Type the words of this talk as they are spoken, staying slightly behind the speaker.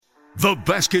The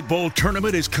basketball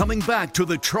tournament is coming back to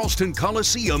the Charleston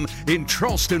Coliseum in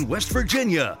Charleston, West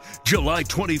Virginia, July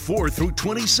 24th through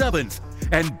 27th.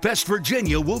 And Best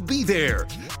Virginia will be there.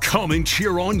 Come and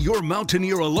cheer on your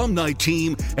Mountaineer alumni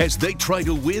team as they try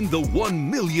to win the $1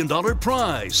 million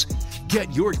prize.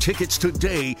 Get your tickets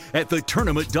today at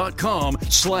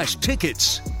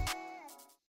thetournament.com/tickets.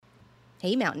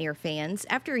 Hey Mountaineer fans,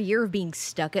 after a year of being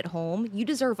stuck at home, you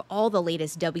deserve all the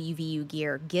latest WVU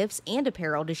gear, gifts, and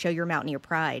apparel to show your Mountaineer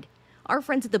pride. Our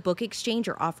friends at the Book Exchange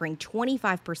are offering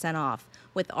 25% off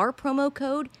with our promo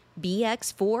code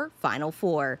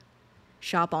BX4Final4.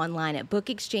 Shop online at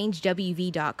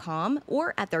bookexchangewv.com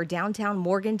or at their downtown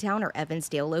Morgantown or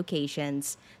Evansdale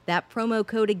locations. That promo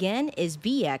code again is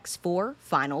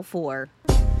BX4Final4.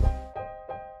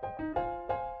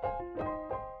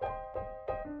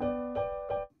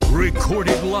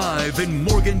 Recorded live in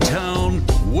Morgantown,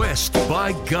 West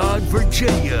by God,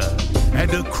 Virginia,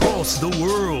 and across the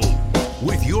world,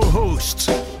 with your hosts,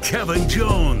 Kevin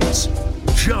Jones,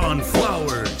 John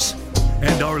Flowers,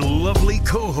 and our lovely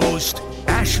co-host,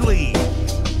 Ashley.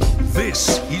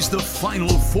 This is the Final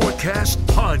Forecast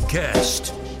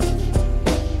Podcast.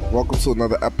 Welcome to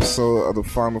another episode of the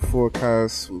Final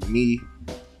Forecast with me,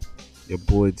 your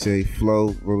boy Jay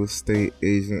Flo, real estate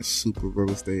agent, super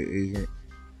real estate agent.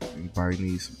 Anybody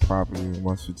needs some property in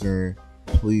West Virginia,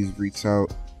 please reach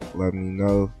out, let me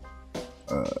know.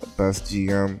 Best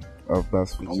GM of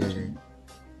West Virginia.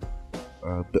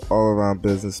 All around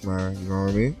businessman, you know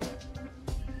what I mean?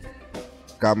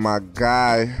 Got my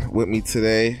guy with me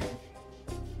today,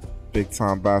 big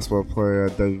time basketball player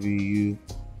at WVU.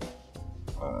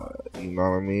 You know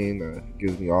what I mean?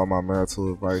 Gives me all my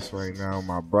marital advice right now.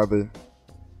 My brother,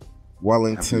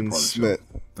 Wellington Smith.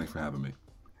 Thanks for having me.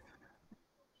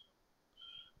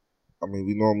 I mean,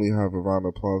 we normally have a round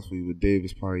of applause for you, but Dave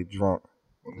is probably drunk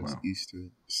on this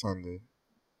Easter Sunday.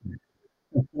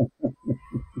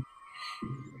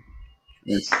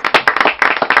 Thanks,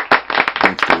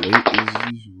 Dave. Late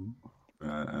as usual.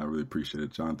 I really appreciate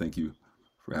it, John. Thank you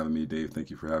for having me. Dave,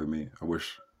 thank you for having me. I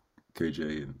wish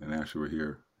KJ and Ashley were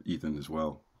here. Ethan as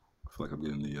well. I feel like I'm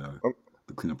getting the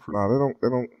cleanup crew. Nah, they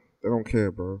don't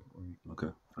care, bro. Okay.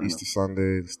 Easter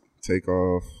Sunday, take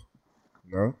off.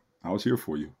 No? I was here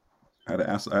for you. I had to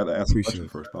ask a question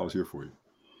first, but I was here for you.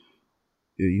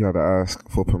 Yeah, you had to ask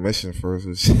for permission first,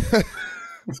 which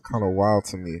it's kind of wild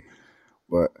to me.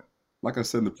 But like I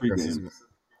said in the pregame,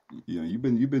 you know, you've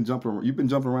been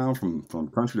jumping around from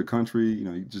country to country. You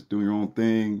know, you just doing your own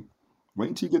thing. Wait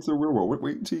until you get to the real world.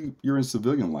 Wait until you're in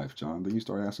civilian life, John. Then you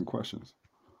start asking questions.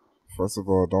 First of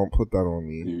all, don't put that on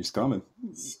me. You're scumming.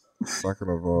 Second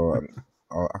of all,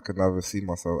 I could never see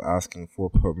myself asking for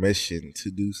permission to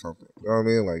do something. You know what I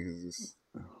mean? Like,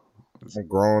 I'm a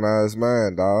grown ass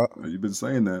man, dog. You've been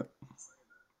saying that.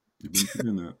 You've been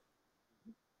saying that.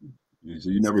 So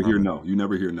you never hear no. You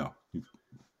never hear no.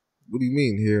 What do you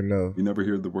mean hear no? You never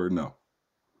hear the word no.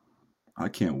 I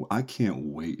can't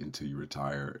wait until you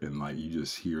retire and like you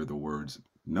just hear the words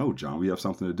no, John. We have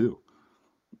something to do.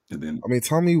 And then I mean,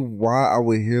 tell me why I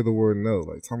would hear the word no.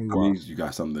 Like, tell me why. I mean, you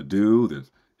got something to do.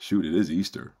 Shoot, it is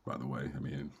Easter, by the way. I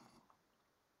mean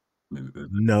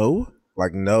no,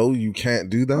 like no, you can't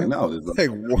do that. Like, no,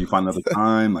 like, you find another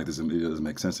time. Like, it doesn't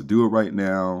make sense to do it right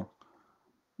now.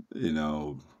 You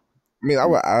know. I mean, I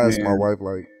would ask my wife,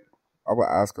 like, I would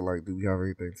ask her, like, do we have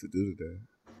anything to do today?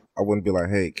 I wouldn't be like,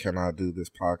 hey, can I do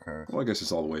this podcast? Well, I guess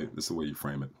it's all the way. This is the way you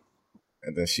frame it.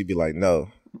 And then she'd be like,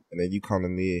 no, and then you come to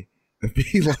me and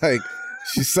be like,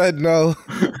 she said no.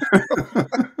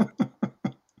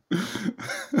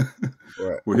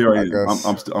 Well, here I am.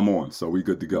 I'm on, so we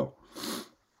good to go.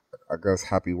 I guess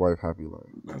happy wife, happy life.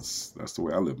 That's the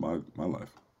way I live my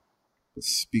life. But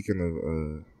speaking of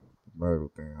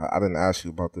marital thing, I didn't ask you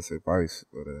about this advice,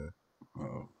 but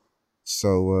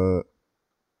so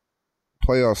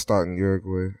playoffs start in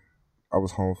Uruguay. I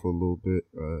was home for a little bit.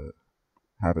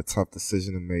 Had a tough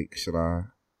decision to make. Should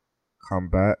I come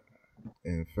back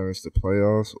and finish the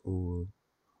playoffs, or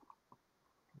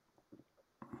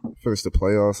finish the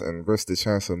playoffs and risk the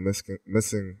chance of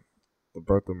missing the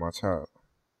birth of my child?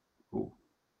 Ooh.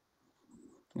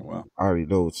 Oh, wow. I already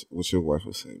know what your wife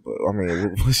would say, but I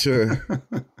mean, what's your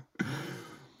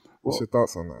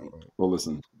thoughts on that? Like? Well,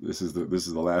 listen, this is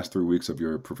the last 3 weeks of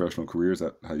your professional career. Is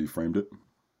that how you framed it?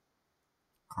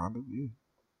 Kind of, yeah.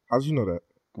 How'd you know that?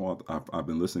 Well, I've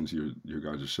been listening to your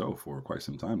guys' show for quite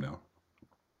some time now.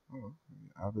 Oh,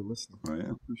 I've been listening. I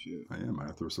am. Appreciate it. I am. I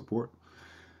have their support.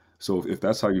 So if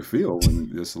that's how you feel,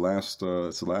 when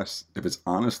if it's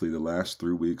honestly the last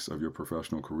 3 weeks of your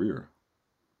professional career,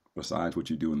 besides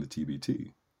what you do in the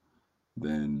TBT,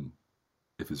 then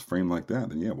if it's framed like that,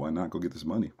 then yeah, why not go get this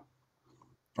money?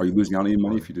 Are you losing out any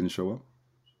money if you didn't show up?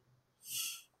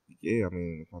 Yeah, I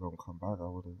mean, if I don't come back, I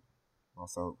would have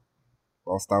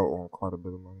lost out on quite a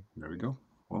bit of money. There we go.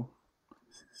 Well,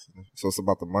 so it's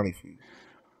about the money for you.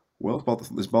 Well,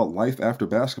 it's about life after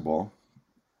basketball,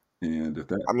 and if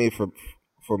that. I mean, for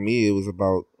me, it was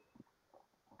about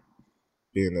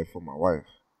being there for my wife.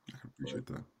 I can appreciate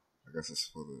that. I guess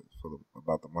it's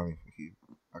about the money for you.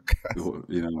 I guess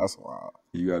you know, that's wild.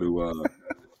 You got to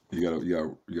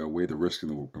weigh the risk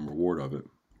and the reward of it,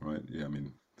 right? Yeah, I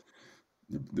mean,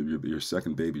 your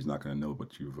second baby's not going to know, but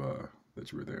that you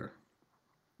were there,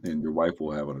 and your wife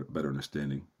will have a better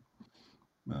understanding,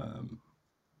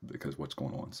 because what's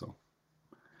going on. So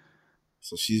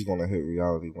she's going to hit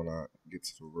reality when I get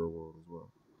to the real world as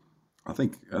well. I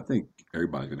think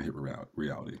everybody's going to hit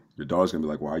reality. Your daughter's going to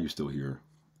be like, "Why are you still here?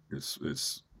 It's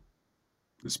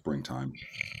springtime.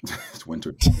 It's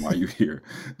winter. Why are you here?"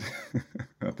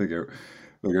 I think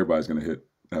everybody's going to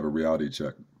have a reality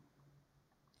check.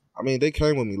 I mean, they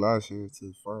came with me last year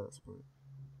to France, but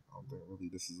I don't think really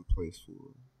this is a place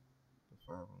for the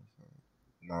family. So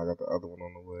now I got the other one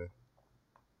on the way.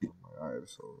 I'm like, all right,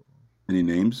 so any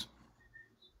names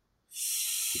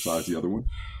besides the other one?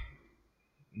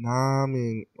 Nah, I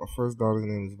mean, my first daughter's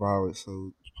name is Violet,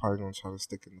 so she's probably gonna try to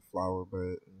stick in the flower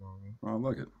bed. You know what I mean? I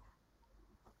like it.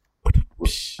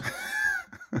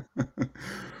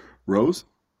 Rose?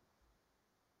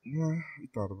 Yeah, we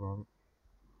thought about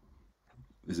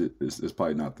it. It's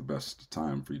probably not the best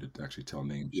time for you to actually tell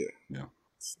names. Yeah.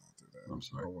 Let's not do that. I'm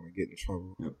sorry. I don't want to get in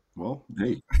trouble. Yep. Well,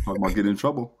 hey, talking about getting in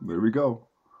trouble. There we go.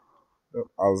 It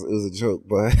was a joke,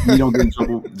 but you don't get in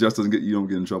trouble. Jess you don't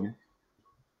get in trouble.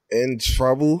 In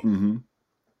trouble? Mm-hmm.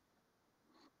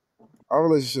 Our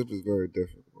relationship is very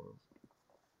different, bro.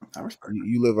 I respect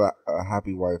you live a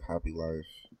happy wife, happy life.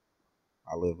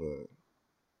 I live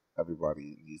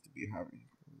everybody needs to be happy.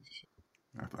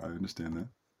 I understand that.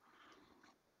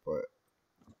 But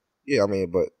yeah, I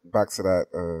mean, but back to that,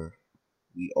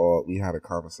 we had a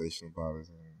conversation about it,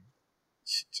 and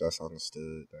she just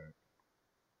understood that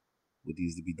what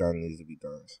needs to be done.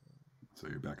 So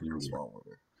you're back in your wrong with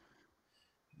it.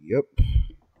 Yep.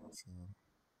 So,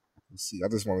 let's see. I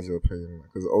just wanted your opinion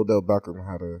because Odell Beckham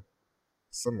had a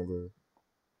similar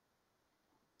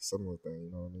thing.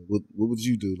 You know what I mean? What would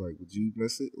you do? Like, would you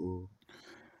miss it, or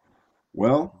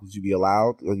would you be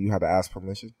allowed, or you had to ask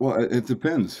permission? Well, it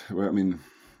depends. Well, I mean,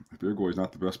 if Uruguay is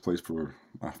not the best place for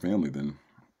my family, then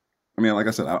I mean, like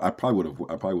I said, I probably would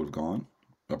have gone.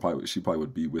 She probably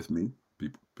would be with me.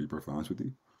 Be perfectly honest with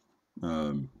you.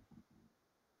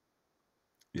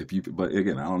 But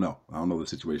again, I don't know. I don't know the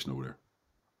situation over there.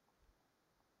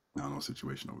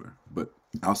 But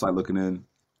outside looking in,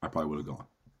 I probably would have gone.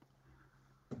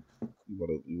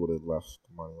 You would have left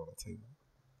the money on the table.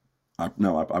 I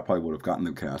probably would have gotten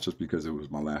the cash just because it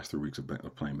was my last 3 weeks of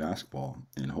playing basketball,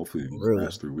 and hopefully the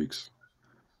last 3 weeks.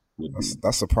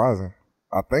 That's surprising.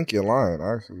 I think you're lying,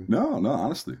 actually. No,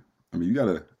 honestly. I mean, you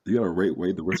gotta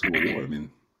weigh the risk of reward. I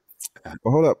mean, but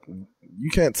hold up, you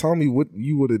can't tell me what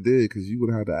you would have did because you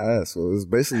would have had to ask. So it's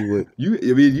basically what you.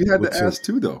 I mean, you had to ask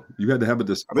too, though. You had to have a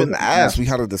discussion. I didn't ask. We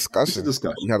had a discussion. It's a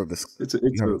discussion. We had a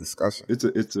discussion. It's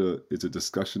a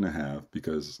discussion to have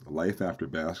because life after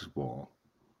basketball.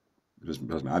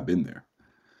 I've been there,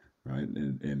 right?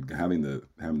 And having the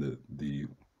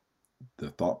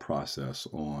thought process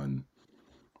on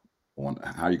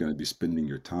how you're going to be spending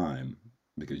your time,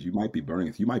 because you might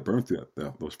burn through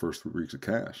those first 3 weeks of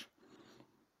cash,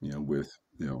 with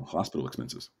hospital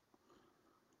expenses.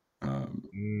 Nah,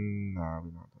 we're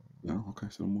not doing that. No, okay,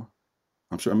 so no more.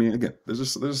 I'm sure. I mean, again,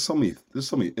 there's so many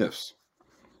ifs.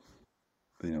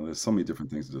 There's so many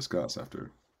different things to discuss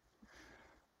after.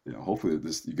 Hopefully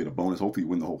you get a bonus. Hopefully you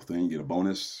win the whole thing. You get a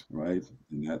bonus, right?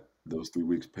 And those 3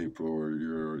 weeks pay for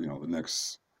your, the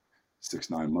next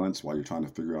 6-9 months while you're trying to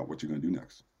figure out what you're going to do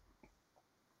next.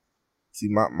 See,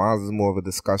 mine is more of a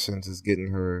discussion, just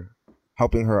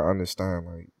helping her understand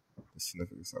like the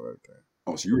significance of everything.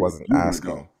 Oh, so you wasn't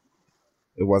asking.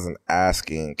 It wasn't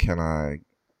asking, can I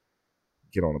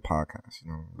get on a podcast?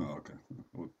 Oh, okay.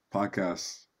 Well,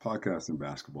 podcasts and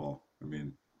basketball. I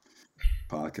mean.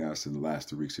 Podcasts in the last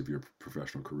 3 weeks of your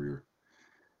professional career, a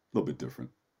little bit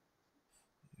different.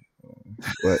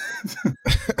 But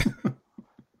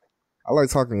I like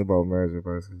talking about marriage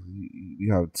advice because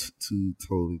you have two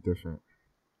totally different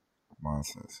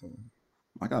mindsets.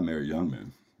 I got married young,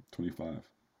 man, 25.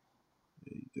 Yeah,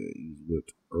 you did. You was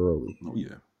whipped early. Oh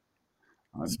yeah.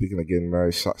 Speaking of getting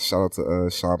married, shout out to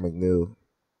Sean McNeil.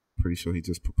 Pretty sure he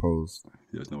just proposed.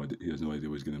 He has no idea. He has no idea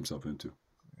what he's getting himself into.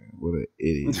 What an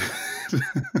idiot.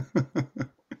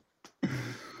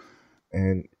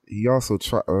 he also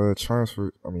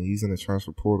transferred. I mean, he's in the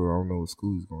transfer portal. I don't know what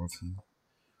school he's going to.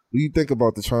 What do you think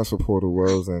about the transfer portal,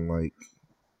 Wells, and like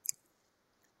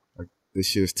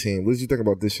this year's team? What did you think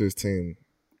about this year's team?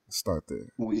 Start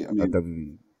there. Well, yeah, I At mean,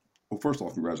 WVU. well, first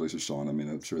off, congratulations, Sean. I mean,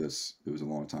 I'm sure it was a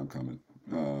long time coming.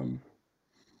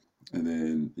 And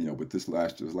then with this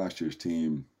last year's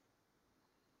team,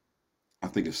 I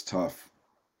think it's tough.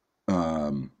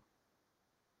 They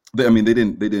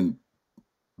didn't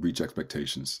reach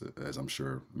expectations, as I'm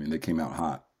sure. I mean, they came out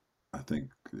hot. I think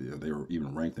they were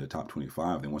even ranked in the top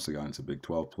 25. Then once they got into Big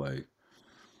 12 play,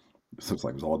 it looks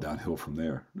like it was all downhill from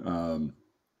there.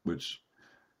 Which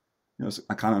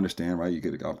I kind of understand, right? You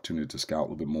get the opportunity to scout a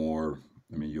little bit more.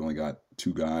 I mean, you only got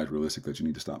two guys realistically that you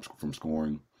need to stop from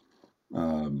scoring.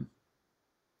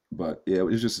 But yeah, it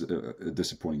was just a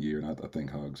disappointing year, and I think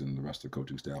Hugs and the rest of the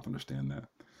coaching staff understand that,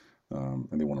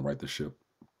 and they want to right the ship.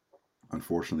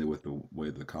 Unfortunately, with the way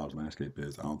the college landscape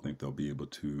is, I don't think they'll be able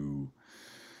to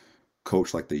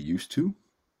coach like they used to,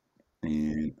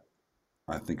 and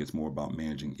I think it's more about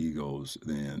managing egos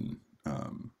than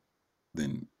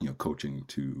coaching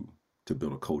to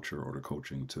build a culture or the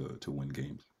coaching to win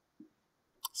games.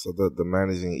 So the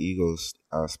managing egos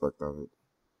aspect of it,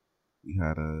 we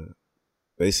had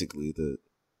basically the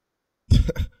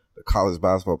the college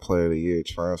basketball player of the year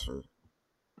transfer.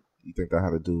 Do you think that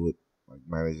had to do with like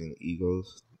managing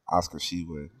egos? Oscar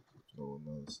Sheway, no one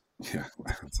knows. Yeah,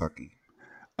 Kentucky.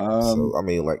 So I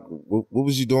mean, like, what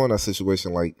was you doing in that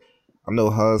situation? Like, I know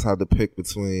Huz had to pick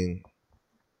between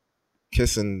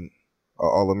kissing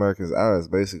All-American's ass,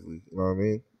 basically. You know what I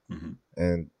mean? Mm-hmm.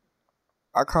 And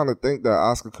I kind of think that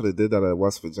Oscar could have did that at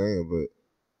West Virginia, but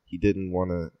he didn't want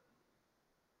to.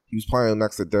 He was playing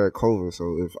next to Derek Culver,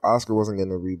 so if Oscar wasn't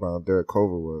getting a rebound, Derek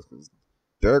Culver was, because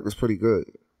Derek was pretty good.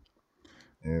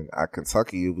 And at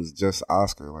Kentucky, it was just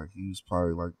Oscar. Like, he was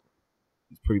probably like,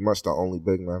 he's pretty much the only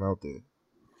big man out there.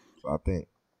 So I think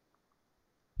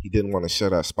he didn't want to share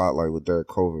that spotlight with Derek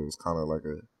Culver. It was kind of like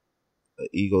an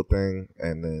ego thing,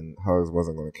 and then Huggs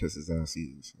wasn't going to kiss his ass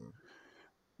either. So.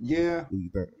 Yeah. What do you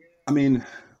think? I mean,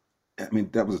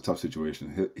 that was a tough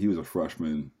situation. He was a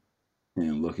freshman,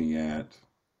 and looking at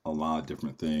a lot of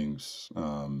different things,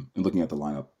 and looking at the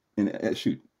lineup. And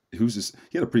shoot, he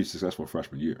had a pretty successful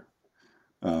freshman year.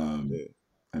 Yeah.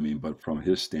 I mean, but from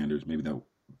his standards, maybe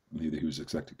he was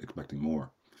expecting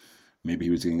more. Maybe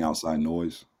he was getting outside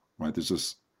noise, right? There's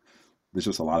just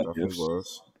a lot of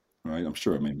ifs, right? I'm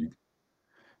sure. Maybe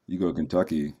you go to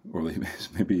Kentucky, or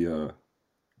maybe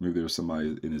there was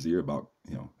somebody in his ear about,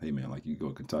 hey man, like, you go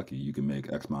to Kentucky, you can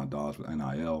make X amount of dollars with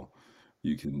NIL.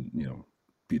 You can,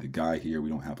 be the guy here. We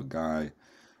don't have a guy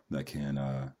that can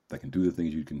do the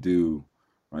things you can do,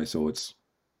 right? So it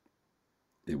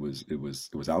was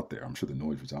out there. I'm sure the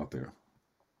noise was out there.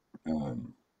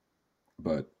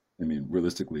 But I mean,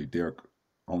 realistically, Derek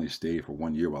only stayed for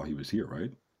 1 year while he was here,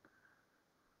 right?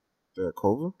 Derek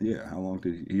Culver? Yeah. How long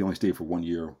did he only stayed for 1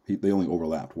 year? They only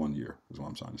overlapped 1 year, is what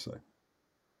I'm trying to say.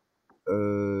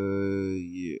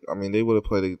 Yeah. I mean, they would have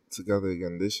played together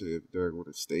again this year if Derek would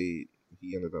have stayed.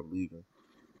 He ended up leaving.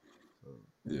 So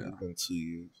yeah. It's been 2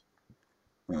 years.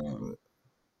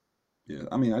 Yeah.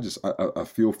 I mean, I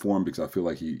feel for him because I feel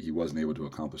like he wasn't able to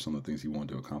accomplish some of the things he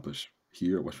wanted to accomplish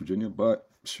here at West Virginia. But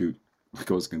shoot, he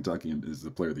goes to Kentucky and is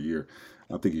the player of the year.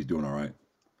 I think he's doing all right.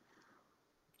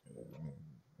 Yeah,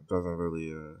 it doesn't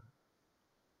really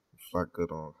reflect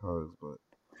good on Huggs, but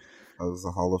Huggs is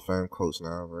a Hall of Fame coach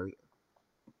now, right?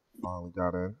 Finally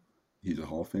got in. He's a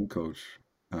Hall of Fame coach.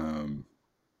 And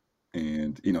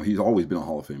he's always been a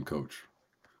Hall of Fame coach.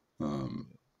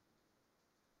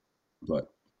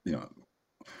 But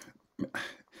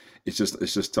it's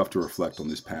just tough to reflect on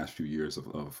this past few years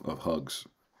of Huggs'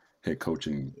 head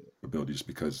coaching abilities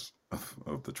because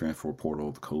of the transfer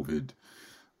portal, the COVID,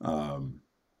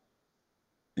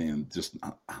 and just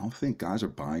I don't think guys are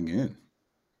buying in.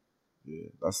 Yeah,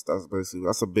 that's basically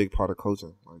a big part of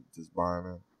coaching, like just buying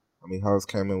in. I mean, Huggs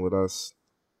came in with us,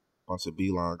 a bunch of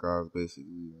Beeline guys,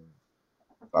 basically. And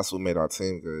that's what made our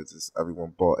team good. Just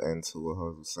everyone bought into what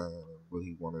Huggs was saying and what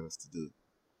he wanted us to do.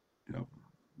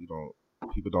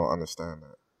 People don't understand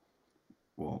that.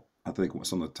 Well, I think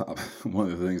one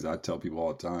of the things I tell people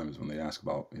all the time is when they ask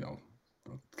about,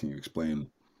 can you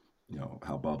explain,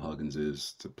 how Bob Huggins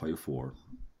is to play for?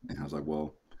 And I was like,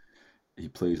 well, he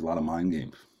plays a lot of mind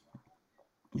games.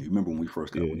 You remember when when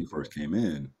he first came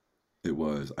in, it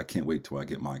was, I can't wait till I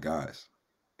get my guys.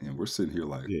 And we're sitting here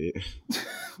like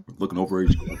looking over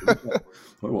each other.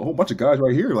 A whole bunch of guys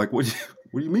right here. Like, what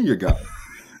do you mean your guy?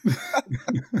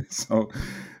 So,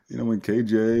 when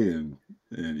KJ and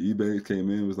eBay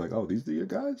came in, it was like, oh, these are your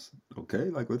guys?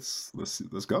 Okay, like let's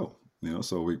go.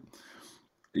 So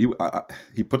he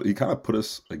kind of put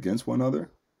us against one another,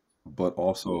 but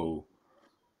also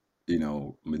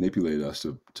manipulated us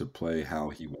to play how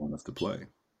he wanted us to play.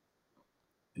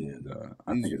 And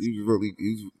I think it's he's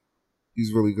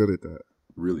really good at that.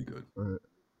 Really good.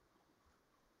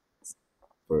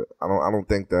 But I don't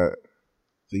think that.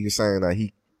 So you're saying that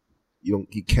he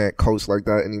can't coach like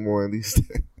that anymore in these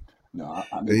days? No,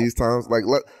 these times. Like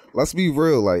let's be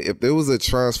real. Like if there was a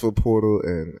transfer portal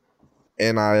and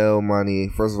NIL money,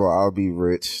 first of all, I'll be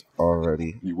rich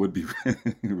already. You would be.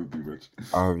 You would be rich.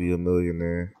 I'll be a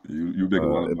millionaire. You make a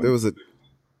lot of money.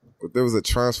 If there was a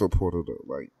transfer portal, though,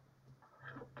 like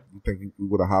you think we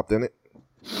would have hopped in it?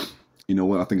 You know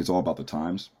what? I think it's all about the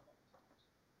times.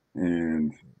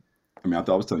 And I mean, I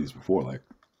was telling you this before. Like,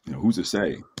 who's to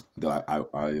say that I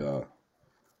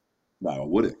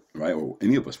wouldn't, right? Or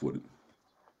any of us wouldn't,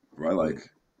 right? Like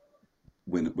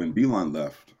when Beeline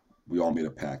left, we all made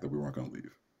a pact that we weren't going to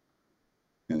leave.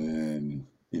 And then,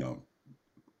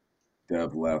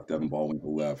 Devin Baldwin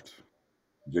left.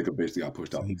 Jacob basically got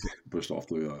pushed off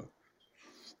the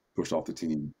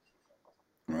team,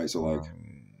 right? So like,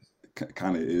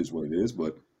 kind of is what it is.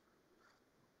 But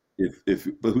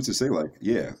but who's to say? Like,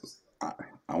 yeah,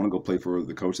 I want to go play for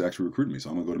the coach that actually recruited me, so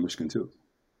I'm gonna go to Michigan too,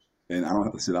 and I don't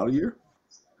have to sit out a year,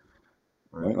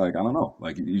 right? Like, I don't know.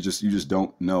 Like, you just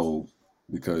don't know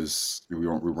because we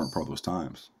weren't part of those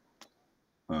times.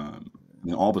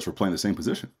 All of us were playing the same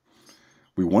position.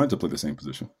 We wanted to play the same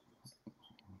position.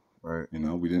 Right.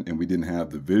 We didn't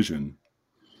have the vision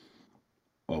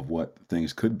of what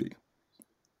things could be.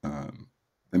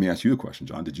 Let me ask you a question,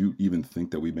 John. Did you even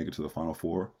think that we'd make it to the Final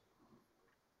Four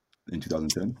in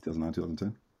 2009,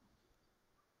 2010?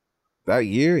 That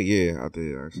year? Yeah, I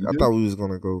did, actually. I thought we was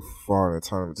going to go far in the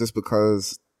tournament just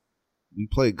because we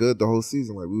played good the whole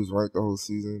season. Like, we was ranked the whole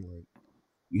season. Like,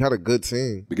 we had a good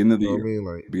team. Beginning of the year. I mean?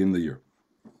 Like, beginning of the year.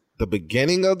 The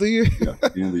beginning of the year? Yeah,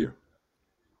 beginning of the year.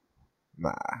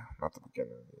 Nah, not the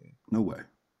beginning of the year. No way.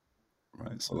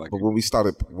 Right. So like, but when we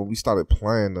started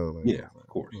playing though, like, yeah, of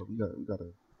course. We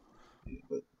gotta.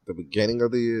 But the beginning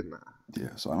of the year, nah.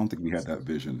 Yeah. So I don't think we had that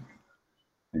vision,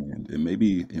 and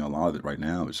maybe a lot of it right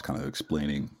now is kind of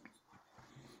explaining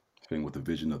what the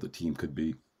vision of the team could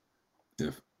be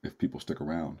if people stick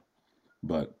around.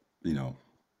 But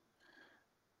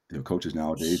coaches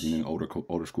nowadays, even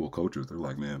older school coaches, they're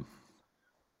like, man,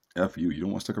 F you. You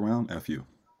don't want to stick around? F you.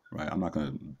 Right? I'm not going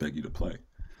to beg you to play.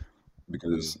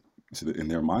 Because in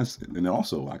their minds, and then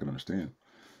also I can understand,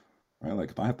 right? Like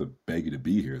if I have to beg you to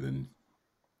be here, then,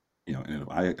 and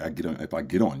if I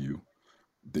get on you,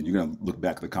 then you're going to look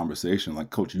back at the conversation like,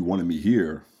 Coach, you wanted me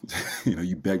here.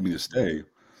 You begged me to stay,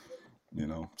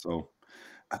 So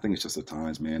I think it's just the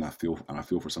times, man. I feel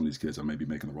for some of these kids that may be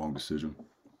making the wrong decision.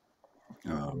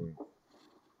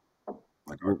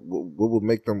 Like what would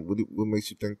make them? What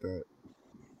makes you think that?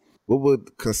 What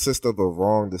would consist of a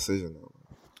wrong decision?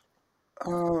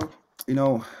 I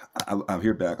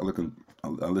hear back. I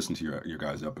listen to your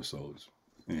guys' episodes,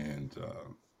 and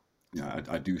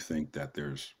I do think that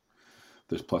there's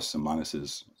pluses and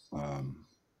minuses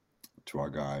to our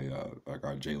guy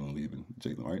Jalen leaving.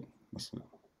 Jalen, right? That's it.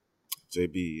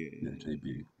 JB. Yeah,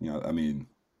 JB. I mean,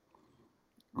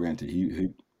 granted,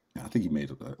 he I think he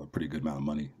made a pretty good amount of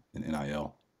money in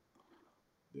NIL.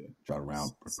 Yeah, shot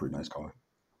around a pretty nice car.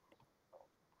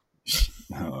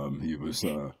 He was,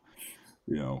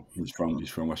 he's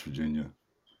from West Virginia.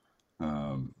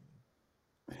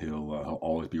 He'll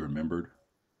always be remembered.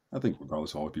 I think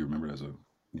regardless, he'll always be remembered as a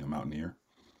mountaineer.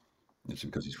 It's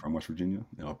because he's from West Virginia,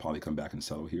 and he'll probably come back and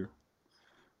settle here.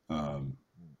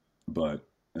 But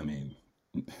I mean,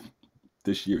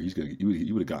 this year he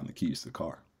would have gotten the keys to the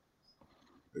car.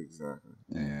 Exactly.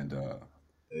 And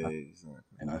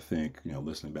exactly. I think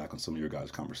listening back on some of your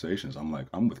guys' conversations, I'm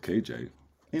with KJ,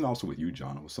 and also with you,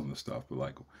 John, with some of the stuff. But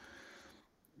like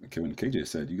when KJ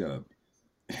said, you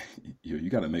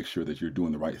gotta make sure that you're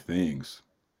doing the right things.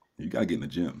 You gotta get in the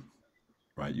gym,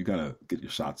 right? You gotta get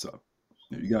your shots up.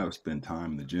 You gotta spend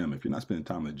time in the gym. If you're not spending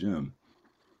time in the gym,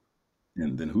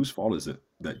 and then whose fault is it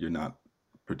that you're not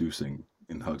producing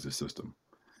in Hugs' system?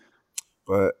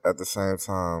 But at the same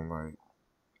time, like,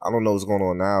 I don't know what's going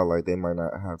on now. Like, they might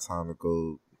not have time to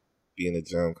go be in the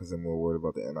gym because they're more worried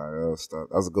about the NIL stuff.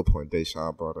 That was a good point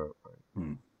Deshaun brought up.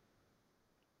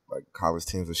 Like college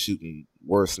teams are shooting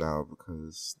worse now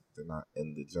because they're not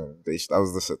in the gym. That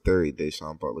was just a theory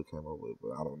Deshaun Butler came up with,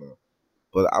 but I don't know.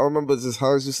 But I remember just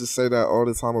Hugs used to say that all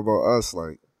the time about us,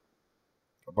 like,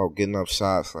 about getting up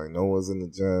shots. Like, no one's in the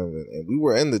gym. And we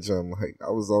were in the gym. Like,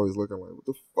 I was always looking like, what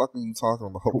the fuck are you talking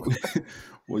about?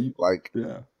 Well, like,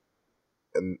 yeah.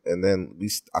 and then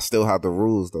I still have the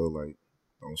rules though, like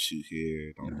don't shoot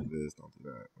here, don't do this, don't do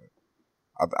that. But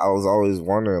I was always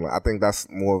wondering. Like, I think that's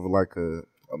more of like a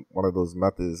one of those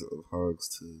methods of hugs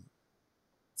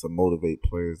to motivate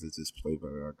players to just play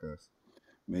better. I guess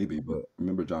maybe, but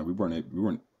remember, John, we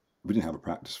didn't have a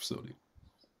practice facility,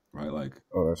 right? Like,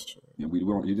 oh, that's true. You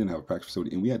didn't have a practice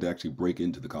facility, and we had to actually break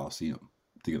into the Coliseum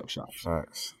to get up shots.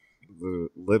 Facts.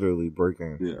 Literally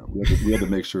breaking. Yeah, we had to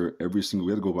make sure we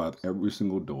had to go by every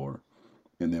single door,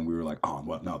 and then we were like, oh,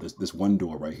 well, no, this one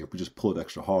door right here. If we just pull it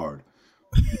extra hard,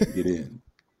 we can get in.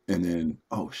 And then,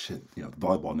 oh shit, the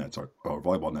volleyball nets are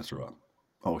up.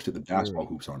 Oh shit, the basketball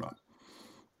hoops aren't up.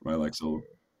 Right, like so.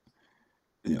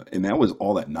 And that was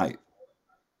all at night.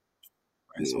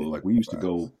 Right? So like we used to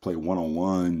go play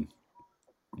 1-on-1,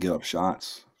 get up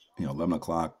shots. 11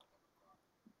 o'clock,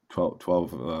 12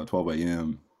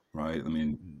 a.m. Right? I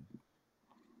mean,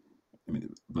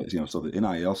 but so the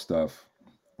NIL stuff,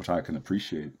 which I can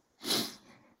appreciate,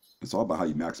 it's all about how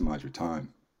you maximize your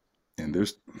time. And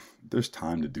there's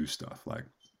time to do stuff. Like,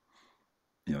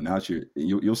 now that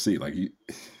you'll see, like you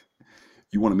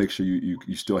want to make sure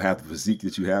you still have the physique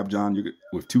that you have, John. You're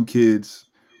with 2 kids,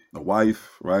 a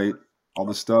wife, right? All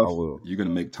this stuff. You're gonna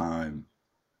make time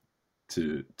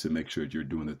to make sure that you're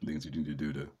doing the things you need to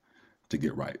do to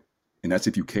get right, and that's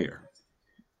if you care,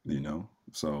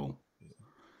 So,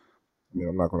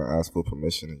 I'm not gonna ask for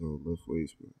permission to go lift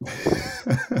weights,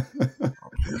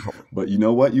 but you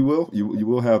know what? You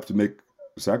will have to make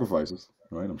sacrifices,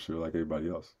 right? I'm sure, like everybody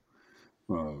else.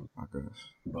 I guess.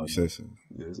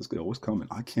 Yeah, what's coming?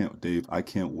 I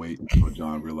can't wait until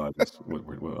John realizes what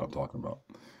I'm talking about.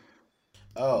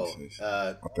 Oh,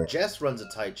 Jess runs a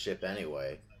tight ship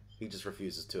anyway. He just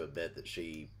refuses to admit that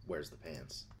she wears the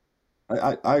pants.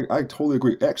 I totally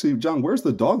agree. Actually, John, where's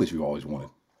the dog that you always wanted?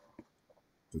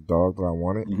 The dog that I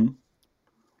wanted? Mm-hmm.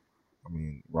 I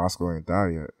mean, Roscoe ain't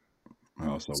died yet.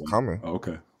 Oh, so it's coming.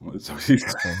 Okay.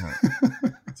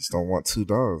 Just don't want 2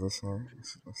 dogs. That's all.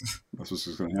 That's what's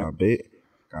just gonna happen.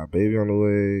 Got a baby on the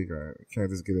way. Can't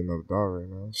just get another dog right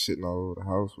now. Shitting all over the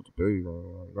house with the baby going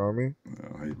on. You know what I mean?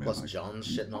 Hey, man, plus, John's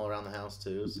shitting all around the house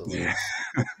too. So yeah.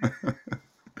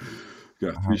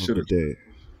 Got 3 shitters.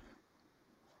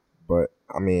 But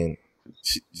I mean,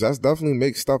 that's definitely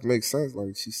makes sense.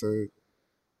 Like she said,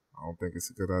 I don't think it's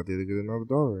a good idea to get another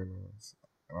dog right now.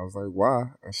 And I was like,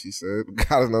 why? And she said,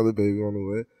 got another baby on the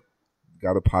way.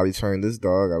 Got to potty train this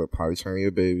dog. Got to potty train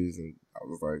your babies. And I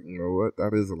was like, you know what?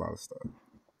 That is a lot of stuff.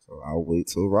 So I'll wait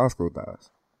till Roscoe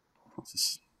dies.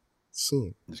 Just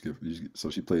soon. So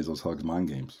she plays those hugs mind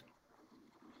games.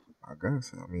 I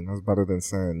guess. I mean, that's better than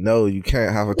saying, no, you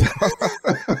can't have a dog.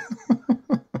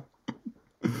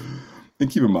 And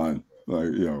keep in mind,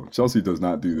 like, Chelsea does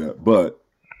not do that. But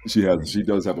she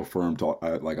does have a firm talk,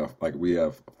 like we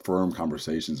have firm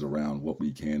conversations around what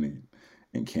we can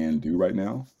and can do right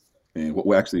now, and what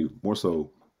we actually more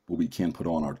so what we can put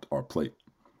on our plate.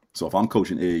 So if I'm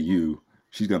coaching AAU,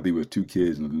 she's gonna be with 2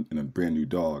 kids and a brand new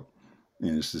dog,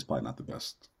 and it's just probably not the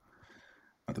best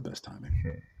timing.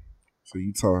 So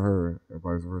you tell her and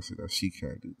vice versa that she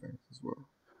can't do things as well.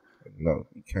 Like, no,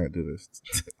 you can't do this.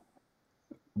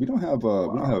 We don't have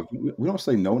we don't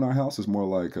say no in our house. It's more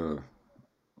like I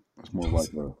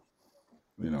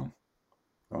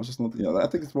was just not. I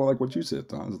think it's more like what you said,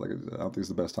 Tom. It's like I don't think it's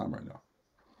the best time right now.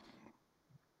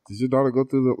 Did your daughter go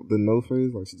through the no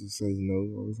phase? Like she just says no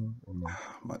all the time? Or no?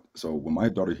 So when my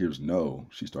daughter hears no,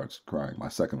 she starts crying. My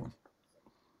second one.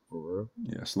 For real?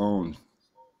 Yeah, Sloan.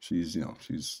 She's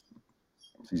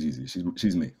easy.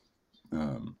 She's me.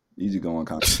 Easy going,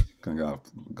 kind of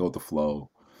go with the flow.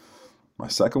 My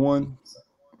second one,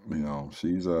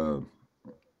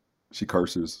 she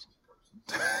curses.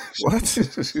 What? She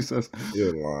says.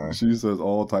 You're lying. She says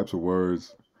all types of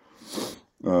words.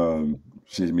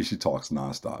 She talks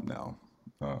nonstop now.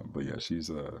 But yeah, she's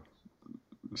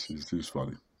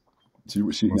funny. She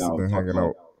must now have been hanging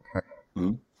out.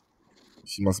 Hmm?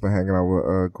 She must have been hanging out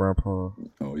with Grandpa.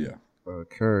 Oh yeah.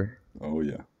 Curry. Oh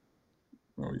yeah.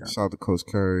 Shout out to Coach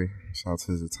Curry. Shout out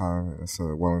to his retirement. It's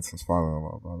Wellington's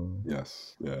father-in-law, by the way.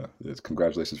 Yes. Yeah. It's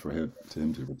congratulations to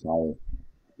him to retire.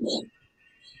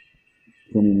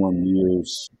 21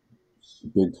 years.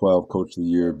 Big 12 Coach of the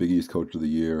Year. Big East Coach of the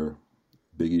Year.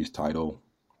 Big East title.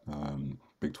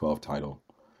 Big 12 title.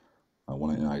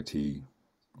 Won an NIT. He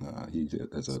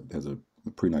has a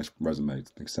pretty nice resume. I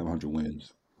think 700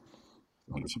 wins.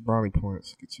 Get your brownie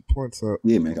points. Get your points up.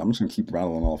 Yeah, man. I'm just gonna keep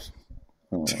rattling off.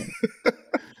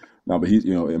 No, but he's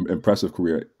impressive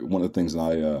career. One of the things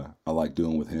I like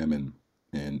doing with him and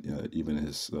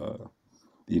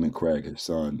even Craig, his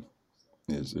son,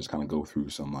 is kind of go through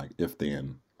some like if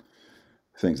then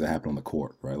things that happen on the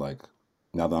court, right? Like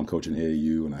now that I'm coaching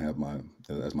AAU and I have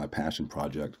as my passion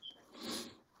project,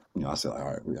 I said,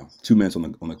 all right, 2 minutes on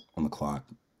the clock,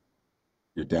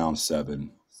 you're down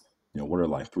 7. What are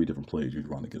like 3 different plays you'd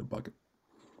run to get a bucket?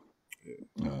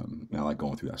 And I like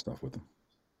going through that stuff with them.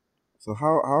 So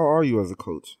how are you as a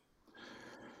coach?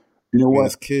 You know what?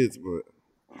 As kids,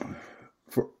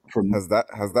 but has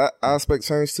that aspect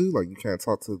changed too? Like you can't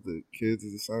talk to the kids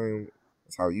the same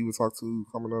as how you would talk to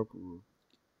coming up? Or?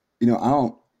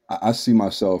 I see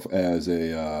myself as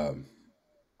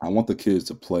I want the kids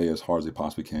to play as hard as they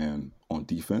possibly can on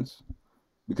defense,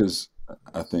 because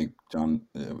I think, John,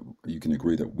 you can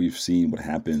agree that we've seen what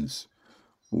happens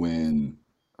when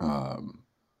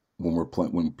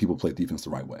when people play defense the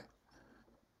right way,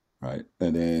 right?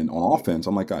 And then on offense,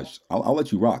 I'm like, guys, I'll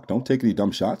let you rock. Don't take any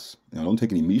dumb shots. Don't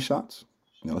take any me shots.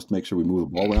 Let's make sure we move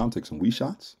the ball around, take some we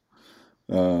shots.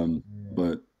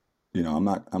 But I'm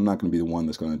not going to be the one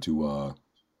that's going to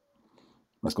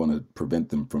prevent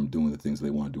them from doing the things they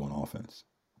want to do on offense,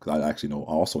 because I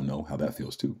also know how that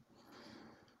feels too.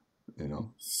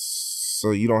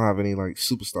 So you don't have any like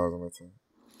superstars on that team?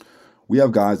 We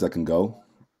have guys that can go,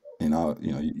 and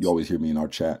you always hear me in our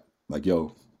chat like,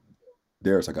 "Yo,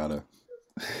 Darius, I got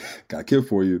a kid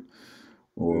for you,"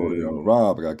 or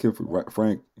Rob, I got a kid for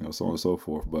Frank, so on and so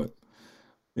forth. But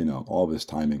all this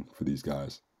timing for these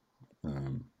guys.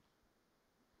 For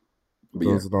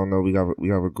those who don't know, we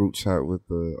have a group chat with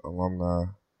the alumni,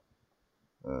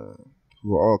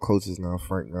 who are all coaches now.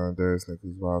 Frank Gunn, Darius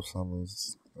Nichols, Rob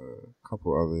Summers, a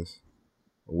couple others.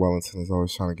 Wellington is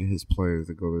always trying to get his players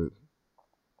to go to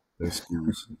their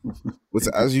schools, which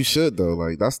as you should though.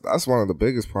 Like that's one of the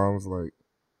biggest problems. Like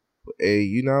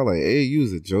AAU now, like AAU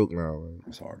is a joke now. Like,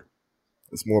 it's hard.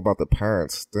 It's more about the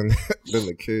parents than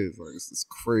the kids. Like it's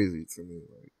crazy to me.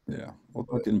 Like, yeah, well,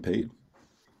 they're getting paid.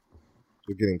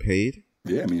 They're getting paid?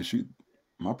 Yeah, I mean, shoot,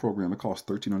 my program, it costs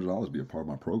 $1,300 to be a part of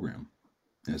my program.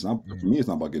 And it's not, for me, it's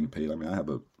not about getting paid. I mean, I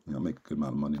make a good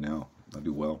amount of money now. I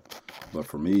do well. But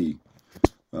for me,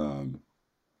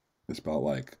 it's about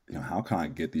like, how can I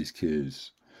get these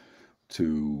kids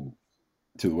to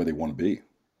where they want to be?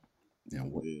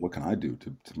 What can I do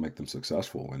to make them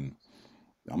successful? And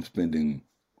I'm spending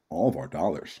all of our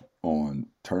dollars on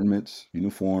tournaments,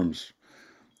 uniforms,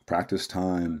 practice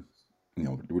time.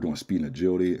 We're doing speed and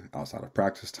agility outside of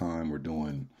practice time. We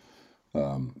got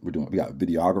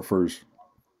videographers.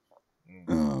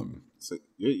 So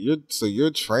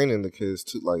you're training the kids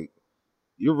too. Like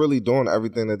you're really doing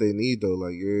everything that they need though.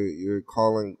 Like you're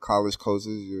calling college coaches.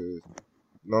 You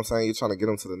know what I'm saying? You're trying to get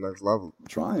them to the next level.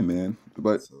 Trying, man.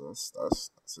 But so that's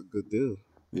a good deal.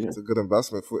 Yeah, it's a good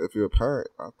investment if you're a parent,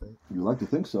 I think. You like to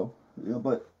think so. Yeah,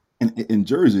 but in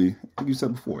Jersey, like you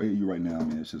said before, AAU right now,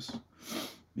 man, it's just.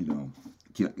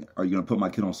 Are you gonna put my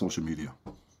kid on social media?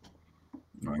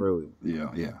 Right? Really? Yeah,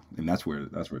 and that's where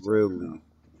it's really.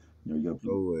 You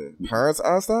got parents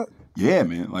ask that? Yeah,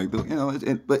 man. Like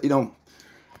but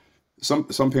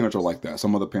some parents are like that.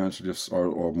 Some other parents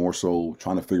are more so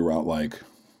trying to figure out like,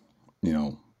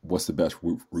 what's the best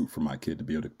route for my kid to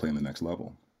be able to play in the next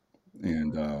level,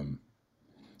 and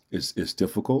it's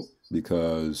difficult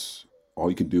because all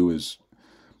you can do is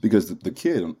because the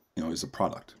kid is a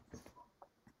product.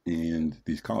 And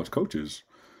these college coaches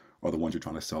are the ones you're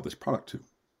trying to sell this product to.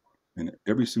 And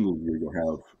every single year you'll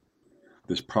have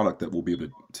this product that will be able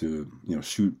to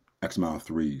shoot X amount of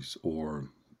threes or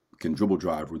can dribble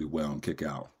drive really well and kick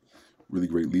out. Really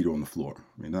great leader on the floor.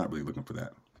 I mean, not really looking for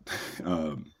that.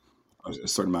 A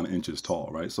certain amount of inches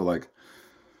tall, right? So like,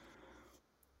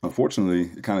 unfortunately,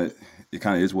 it kind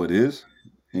of is what it is.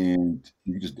 And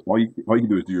you just all you can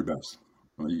do is do your best.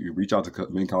 You reach out to as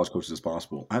many college coaches as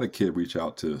possible. I had a kid reach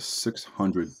out to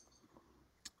 600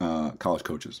 college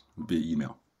coaches via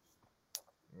email.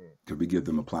 Because we give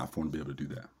them a platform to be able to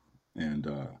do that. And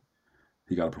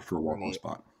he got a preferred walk-on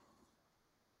spot.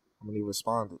 How many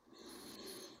responded?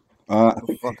 What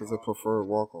the fuck is a preferred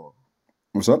walk-on?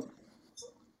 What's up?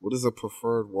 What is a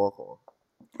preferred walk-on?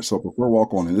 So preferred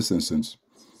walk-on in this instance,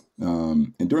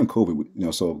 and during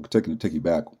COVID, so take you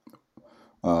back,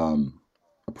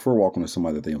 a preferred walk-on is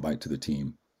somebody that they invite to the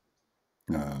team,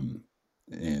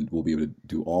 and will be able to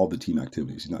do all the team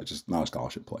activities. He's not a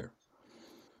scholarship player,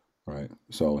 right?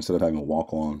 So instead of having a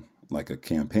walk-on like a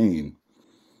campaign,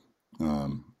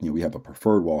 we have a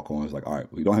preferred walk-on. It's like, all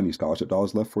right, we don't have any scholarship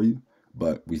dollars left for you,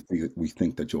 but we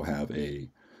think that you'll have a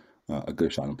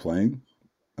good shot in playing.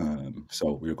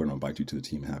 So we're going to invite you to the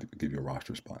team and give you a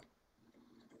roster spot.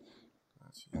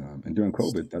 And during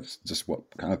COVID, that's just what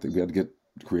kind of thing we had to get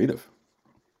creative.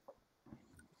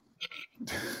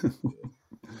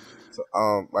 So,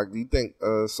 like, do you think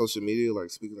social media, like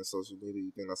speaking of social media,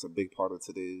 you think that's a big part of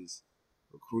today's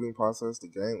recruiting process, the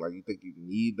game? Like, you think you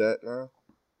need that now?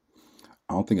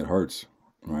 I don't think it hurts,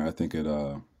 right? I think it,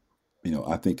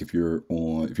 I think if you're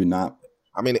not,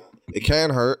 I mean, it can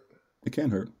hurt. it can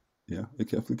hurt. Yeah, it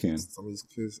definitely can. Some of these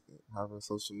kids having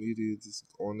social media, just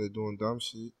on there doing dumb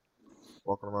shit,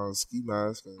 walking around in a ski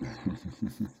mask and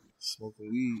smoking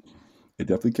weed. It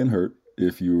definitely can hurt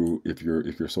if your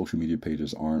social media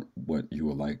pages aren't what you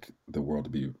would like the world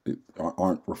to be,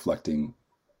 aren't reflecting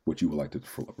what you would like to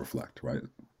reflect, right?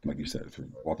 Like you said, if you're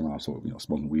walking around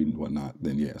smoking weed and whatnot,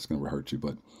 then yeah, it's going to hurt you.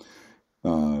 But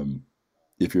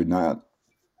if you're not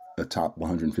a top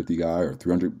 150 guy or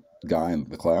 300 guy in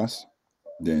the class,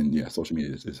 then yeah, social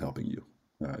media is helping you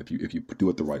if you do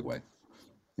it the right way.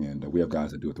 And we have guys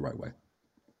that do it the right way.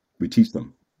 We teach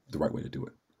them the right way to do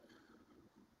it.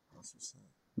 That's what's up.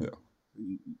 Yeah.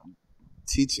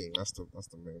 Teaching, that's the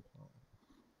main part.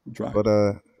 Try. But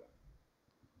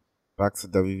back to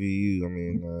WVU. I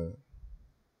mean,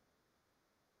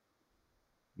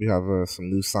 we have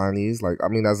some new signees. Like, I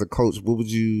mean, as a coach,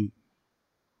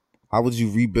 how would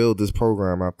you rebuild this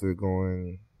program after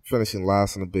finishing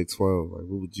last in the Big 12? Like,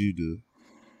 what would you do?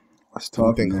 That's Do you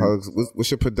tough, think man. Hugs? What's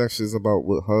your predictions about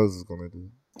what Hugs is going to do?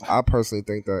 I personally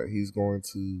think that he's going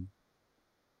to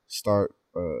start.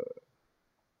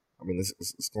 I mean,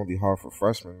 it's going to be hard for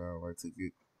freshmen now, like, to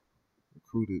get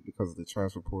recruited because of the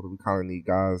transfer portal. We kind of need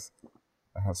guys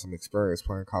that have some experience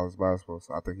playing college basketball.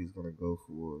 So I think he's going to go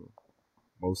for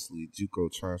mostly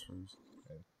JUCO transfers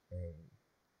and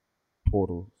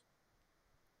portals.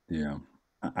 Yeah,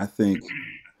 I think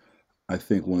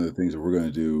one of the things that we're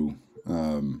going to do.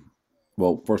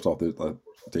 Well, first off,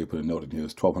 they put a note in here.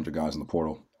 There's 1,200 guys in the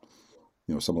portal.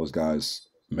 Some of those guys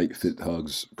may fit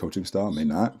Hugs' coaching style, may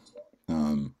not.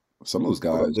 Some of those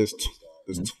guys. There's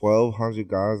 1,200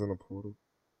 guys in the portal.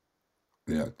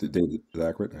 Yeah, is that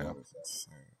accurate? Yeah.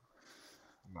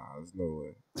 Nah, there's no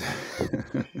way.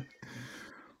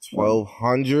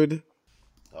 1,200.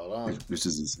 Hold on. This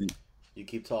is insane. You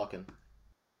keep talking.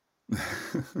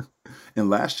 And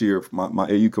last year, my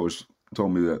AU coach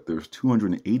told me that there's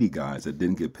 280 guys that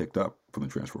didn't get picked up from the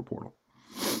transfer portal.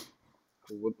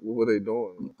 What were they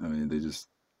doing? I mean,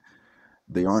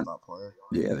 they aren't. Not playing.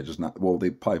 Yeah, they're just not. Well,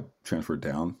 they probably transferred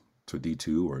down to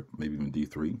D2 or maybe even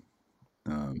D3.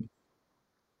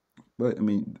 But I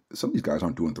mean, some of these guys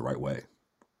aren't doing it the right way,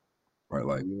 right?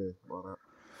 Like, well,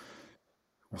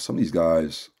 some of these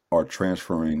guys are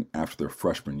transferring after their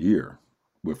freshman year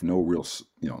with no real,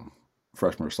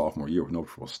 freshman or sophomore year with no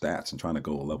real stats and trying to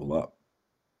go a level up.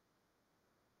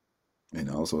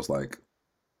 So it's like,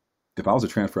 if I was a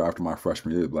transfer after my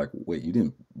freshman year, it'd be like, wait, you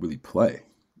didn't really play.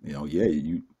 Yeah,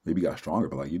 you maybe got stronger,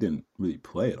 but like you didn't really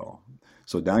play at all.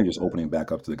 So now you're just opening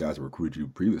back up to the guys that recruited you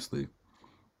previously.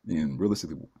 And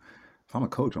realistically, if I'm a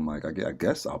coach, I'm like, I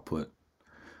guess I'll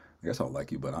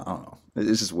like you, but I don't know.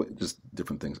 It's just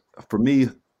different things. For me,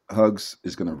 Hugs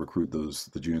is going to recruit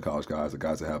the junior college guys, the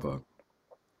guys that have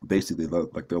basically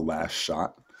like their last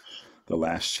shot, the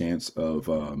last chance of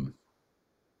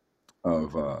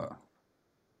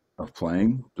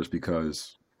playing, just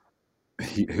because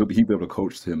he'll be able to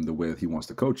coach him the way that he wants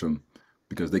to coach him,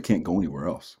 because they can't go anywhere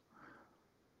else.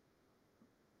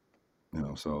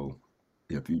 So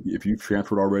if you've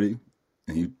transferred already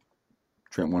and you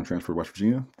want to transfer to West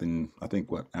Virginia, then I think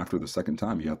after the second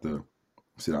time you have to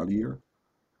sit out a year.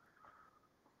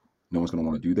 No one's going to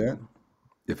want to do that.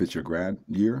 If it's your grad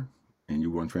year and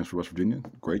you want to transfer to West Virginia,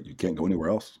 great. You can't go anywhere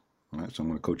else. All right, so I'm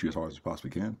going to coach you as hard as I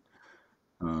possibly can.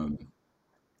 I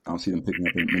don't see them picking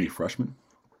up many freshmen.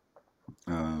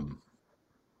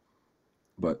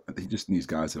 But he just needs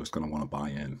guys that are going to want to buy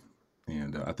in.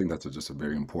 And I think that's just a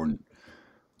very important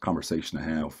conversation to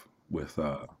have with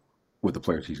the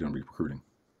players he's going to be recruiting.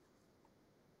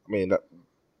 I mean,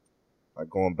 like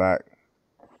going back,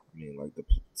 I mean, like the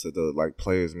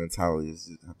players' mentality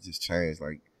have just changed.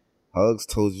 Like Hugs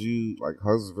told you, like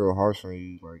Hugs was real harsh on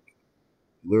you. Like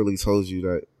literally told you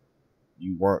that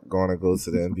you weren't going to go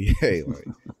to the NBA. Like,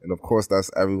 and of course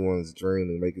that's everyone's dream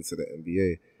to make it to the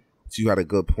NBA. But you had a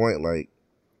good point. Like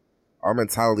our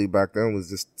mentality back then was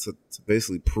just to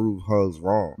basically prove Hugs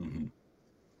wrong. Mm-hmm.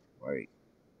 Like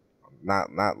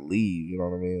not leave. You know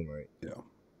what I mean? Like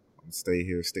stay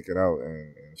here, stick it out,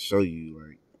 and show you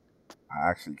like I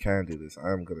actually can do this.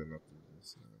 I am good enough to do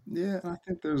this. Yeah, I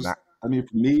think there's. I mean,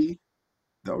 for me,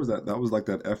 that was like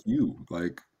that FU.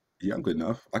 Like, yeah, I'm good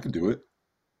enough. I can do it.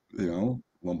 Lo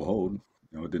and behold,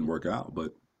 it didn't work out,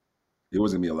 but it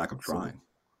wasn't gonna be a lack of trying.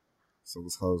 So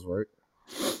was Hugs right?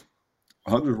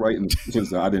 Hugs was right in the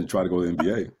sense that I didn't try to go to the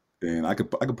NBA. And I could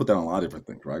put that on a lot of different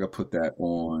things, right? I could put that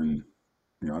on,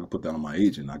 I could put that on my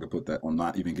agent. I could put that on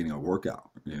not even getting a workout.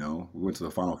 We went to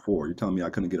the Final Four. You're telling me I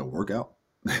couldn't get a workout?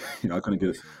 I couldn't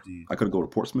go to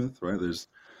Portsmouth, right? There's,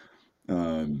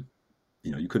 you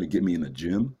couldn't get me in the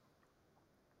gym,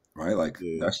 right? Like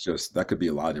that could be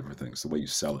a lot of different things. The way you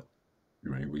sell it,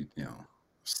 right?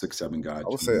 6-7 guys.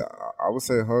 I would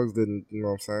say Hugs didn't, you know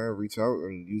what I'm saying, reach out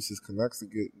and use his connects to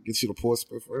get you to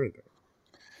Portsmouth for anything.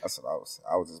 That's what I was.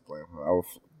 I would just blame her. I would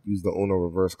use the Uno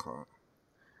reverse card.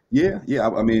 Yeah.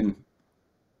 I mean,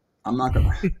 I'm not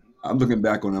gonna. I'm looking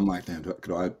back on it, I'm like, damn, do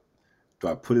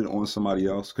I put it on somebody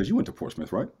else? Because you went to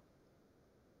Portsmouth, right?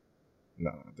 No,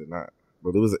 I did not.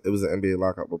 But it was an NBA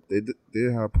lockout. But they did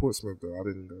have Portsmouth though. I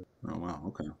didn't go. Oh wow,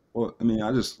 okay. Well, I mean,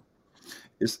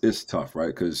 it's tough, right?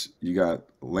 Because you got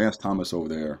Lance Thomas over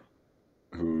there,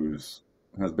 has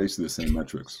basically the same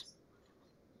metrics,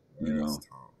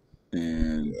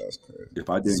 And that's crazy. If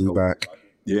I didn't Zubac.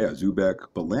 Zubac,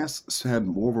 but Lance had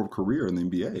more of a career in the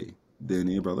NBA than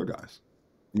any of the other guys.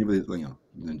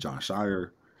 Than John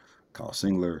Shire, Kyle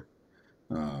Singler,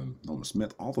 Nolan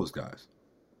Smith, all those guys.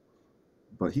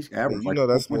 But he's average.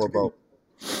 That's more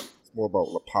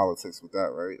about politics with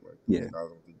that, right? Like guys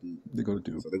they go to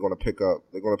Duke. So they're gonna pick up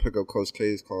Coach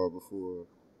K's call before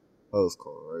Hell's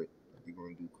call, right? Like they're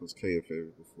gonna do Coach K a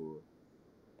favor before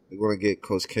they're gonna get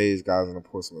Coach K's guys in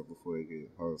Portsmouth before they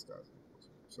get Hell's guys in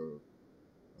Portsmouth. So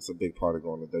that's a big part of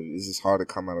going to W. It's just hard to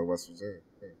come out of West Virginia.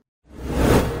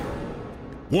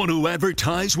 Want to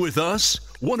advertise with us?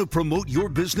 Want to promote your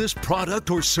business, product,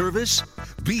 or service?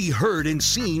 Be heard and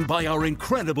seen by our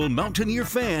incredible Mountaineer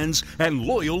fans and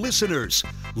loyal listeners.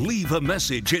 Leave a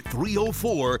message at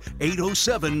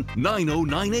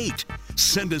 304-807-9098.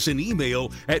 Send us an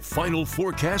email at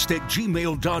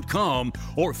finalforecast@gmail.com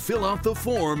or fill out the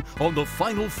form on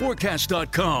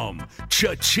thefinalforecast.com.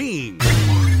 Cha-ching!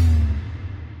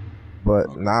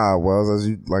 But nah, Wells, as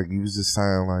you was just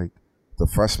saying, like, the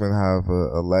freshmen have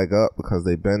a leg up because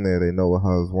they've been there. They know what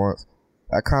Hubs wants.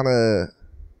 That kind of,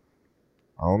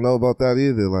 I don't know about that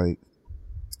either. Like,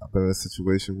 I've been in a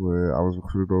situation where I was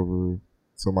recruited over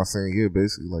to my senior year,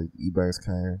 basically. Like, E-Banks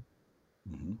came.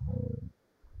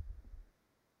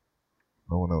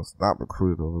 No one else not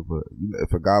recruited over, but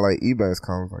if a guy like E-Banks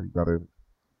comes, like, you got to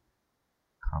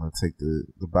kind of take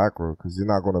the back road because you're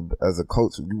not going to, as a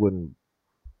coach, you wouldn't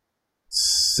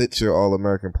sit your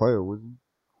All-American player, would you?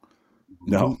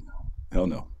 No, hell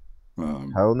no.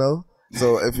 Hell no.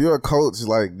 So if you're a coach,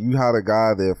 like you had a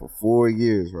guy there for 4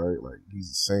 years, right? Like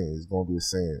he's a senior, he's gonna be a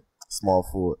senior, small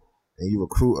forward, and you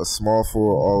recruit a small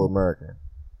forward All-American.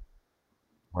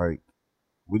 Like,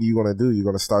 what are you gonna do? You're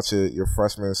gonna start your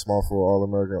freshman small forward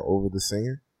All-American over the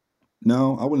senior?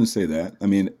 No, I wouldn't say that. I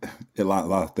mean, a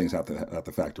lot of things have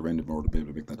to factor in order to be able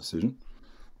to make that decision.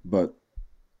 But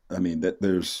I mean, that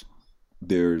there's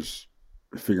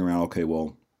figuring out, okay,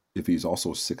 well, if he's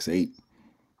also 6'8",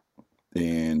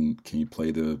 and can you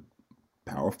play the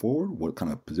power forward? What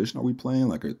kind of position are we playing?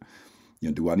 Like, do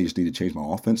I just need to change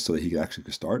my offense so that he actually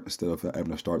could start instead of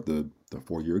having to start the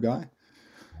 4-year guy?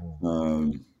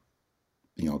 Can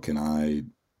I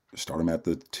start him at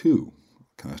the 2?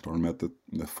 Can I start him at the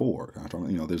 4? Can I start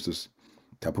him, there's just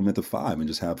tap him at the 5 and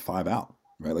just have 5 out,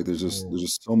 right? Like there's just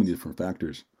so many different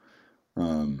factors.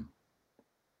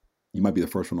 You might be the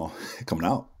first one coming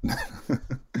out. I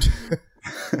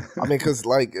mean, because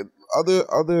like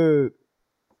other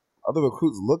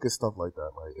recruits look at stuff like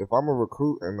that. Like if I'm a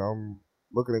recruit and I'm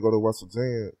looking to go to West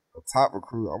Virginia, a top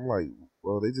recruit, I'm like,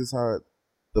 well, they just had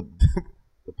the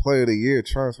player of the year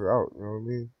transfer out. You know what I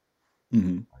mean?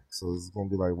 Mm-hmm. Like, so it's gonna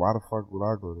be like, why the fuck would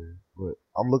I go there? But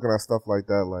I'm looking at stuff like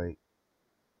that. Like,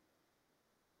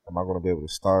 am I gonna be able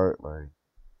to start? Like,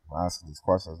 I'm asking these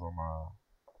questions on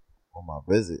my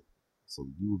visit. So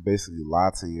you would basically lie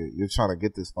to you're trying to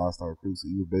get this 5-star recruit, so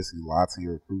you would basically lie to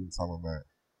your recruit and tell them that,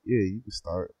 yeah, you can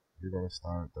start. You're going to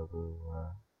start.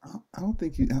 I don't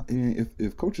think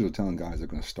if coaches are telling guys they're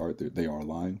going to start, they are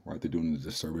lying, right? They're doing a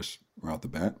disservice right off the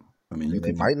bat. I mean,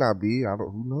 they might not be.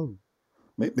 Who knows?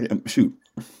 Maybe, shoot.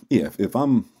 Yeah, if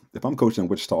I'm coaching at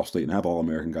Wichita State and I have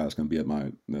All-American guys going to be at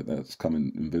that's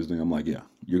coming and visiting, I'm like, yeah,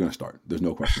 you're going to start. There's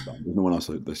no question about it. There's no one else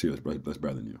that's here that's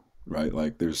better than you, right?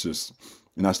 Like there's just,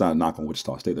 and that's not a knock on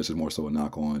Wichita State. That's just more so a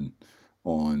knock on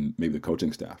maybe the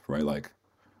coaching staff, right? Like,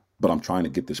 but I'm trying to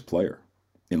get this player,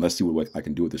 and let's see what I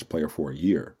can do with this player for a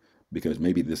year, because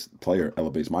maybe this player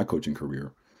elevates my coaching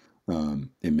career.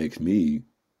 It makes me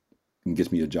and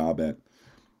gets me a job at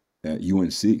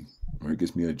UNC, or it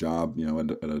gets me a job,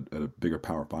 at a bigger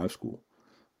Power 5 school.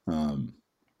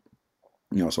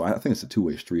 So I think it's a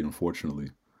two-way street,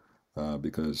 unfortunately,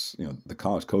 because the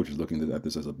college coach is looking at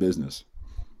this as a business.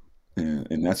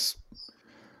 and that's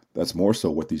more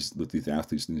so what these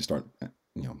athletes need to start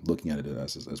looking at it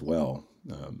as well,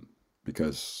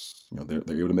 because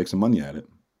they're able to make some money at it,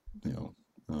 you know.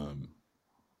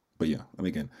 But yeah, I mean,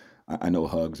 again, I know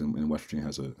Hugs in West Virginia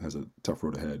has a tough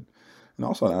road ahead, and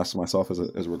also I asked myself as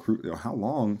a recruit, how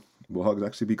long will Hugs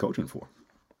actually be coaching for?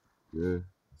 Yeah,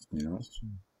 That's true.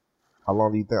 How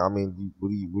long do you think? I mean, what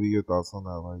are your thoughts on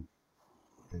that? Like,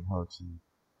 think Hugs should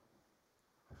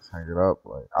hang it up?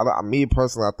 Like, me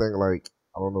personally, I think like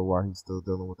I don't know why he's still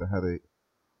dealing with the headache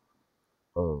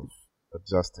of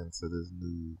adjusting to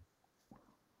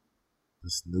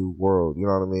this new world. You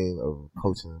know what I mean? Of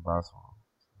coaching and basketball.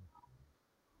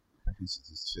 I think he should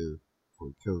just chill before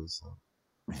he kills himself.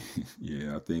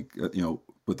 Yeah, I think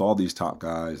with all these top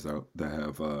guys that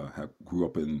have grew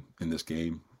up in this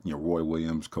game, Roy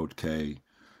Williams, Coach K,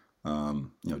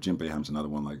 Jim Boeheim's another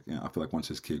one. Like, I feel like once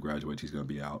his kid graduates, he's going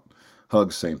to be out.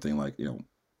 Hugs, same thing. Like,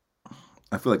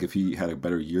 I feel like if he had a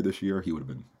better year this year, it would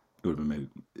have been made.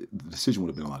 The decision would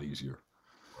have been a lot easier.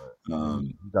 Right.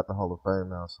 He got the Hall of Fame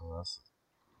now, so that's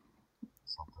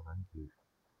something that he could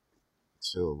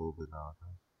chill a little bit now. I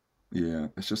think. Yeah,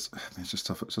 it's just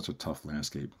tough. It's such a tough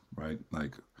landscape, right?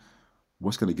 Like,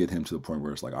 what's going to get him to the point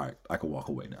where it's like, all right, I can walk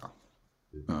away now.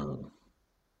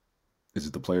 Is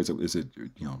it the players? Is it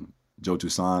Joe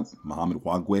Toussaint, Muhammad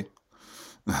Wagwe,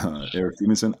 Eric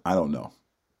Stevenson? I don't know,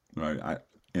 right?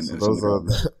 So those are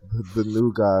the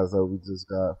new guys that we just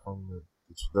got from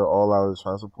they're all out of the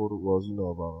transfer portal. Well, as you know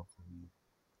about them,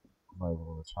 I'm not even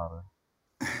going to try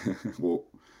to.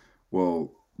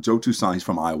 well, Joe Toussaint, he's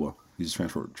from Iowa. He's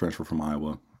transfer from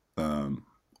Iowa. Well,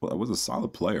 it was a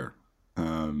solid player,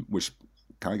 which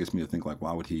kind of gets me to think like,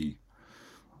 why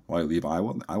leave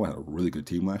Iowa? Iowa had a really good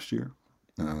team last year.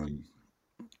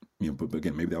 But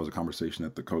again, maybe that was a conversation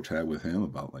that the coach had with him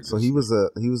about like. So he was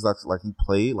actually like he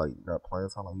played, like got playing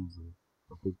time, like he was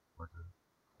a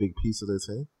big piece of their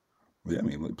team. Yeah, I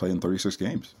mean, he played in 36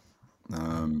 games.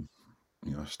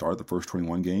 Started the first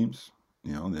 21 games.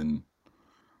 Then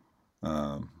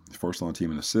first on the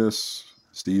team in assists,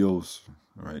 steals,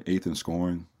 right? 8th in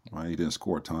scoring. Right, he didn't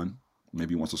score a ton.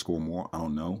 Maybe he wants to score more. I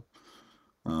don't know.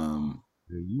 Yeah,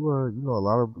 you have a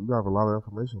lot of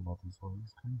information about this one.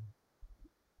 It's crazy.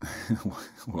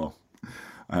 Well,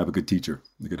 I have a good teacher,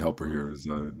 a good helper here is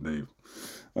Dave.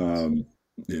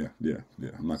 Yeah.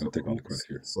 I'm not going to take all the credit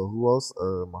here. So who else?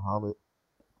 Muhammad.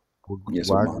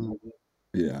 Muhammad.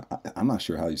 Yeah, I'm not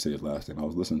sure how you say his last name. I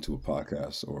was listening to a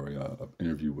podcast or an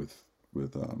interview with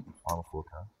Final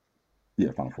Forecast.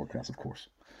 Yeah, Final Forecast, of course.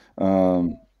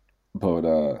 But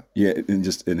yeah, and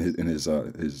just in his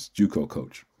JUCO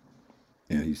coach,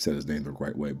 and he said his name the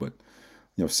right way. But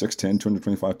 6'10",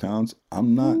 225 pounds.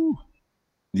 I'm not. Ooh.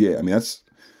 Yeah, I mean that's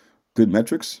good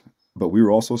metrics. But we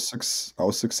were also I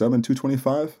was 6'7",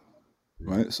 225,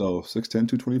 right? So 6'10",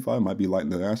 225 might be lighting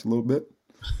the ass a little bit.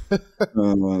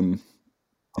 Going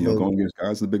against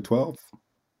guys in the Big 12.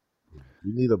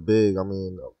 You need a big. I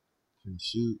mean, can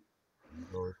shoot. You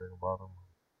know anything about him?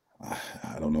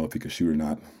 I don't know if he can shoot or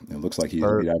not. It looks like he had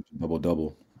a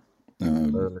double-double. They're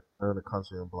in the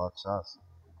country in block shots.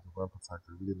 Rim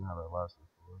protector. We didn't have that last year.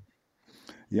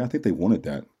 Yeah, I think they wanted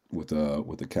that with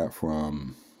the cat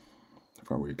from I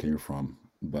forgot where he came from,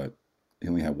 but he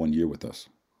only had 1 year with us.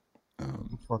 What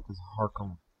the fuck is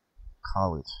Harcum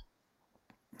College?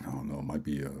 I don't know. It might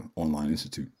be an online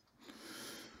institute.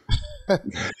 That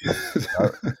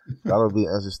would be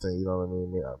interesting. You know what I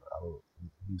mean?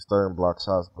 He's starting block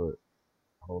shots, but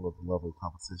I don't know the level of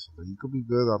competition. But he could be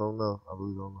good. I don't know. I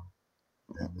really don't know.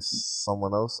 And this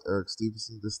someone else, Eric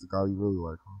Stevenson. This is the guy you really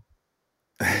like, huh?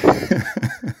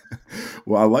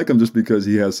 Well, I like him just because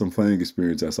he has some playing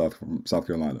experience at South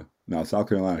Carolina. Now, South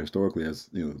Carolina historically has,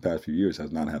 the past few years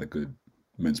has not had a good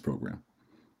men's program.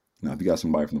 Now, if you got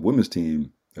somebody from the women's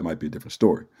team, that might be a different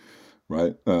story,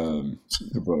 right? But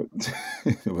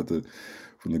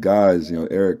from the guys,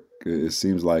 Eric, it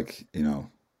seems like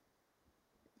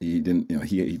he didn't,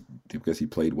 he because he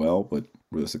played well, but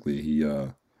realistically, he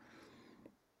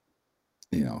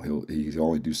he'll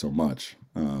only do so much.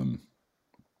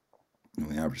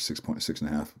 Only average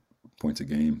 6.5 points a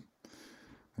game.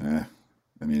 I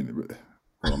mean,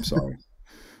 I'm sorry.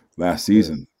 Last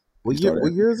season. What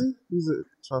year is he? He's a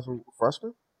transfer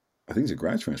freshman? I think he's a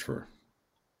grad transfer.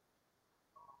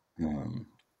 And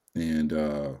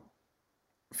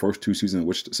first 2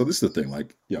 seasons, so this is the thing,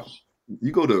 like, this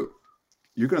is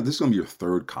gonna be your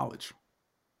third college.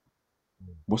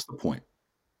 What's the point?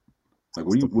 Like,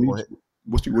 what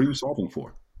are you solving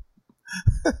for?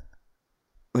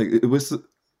 Like, it was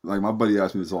like my buddy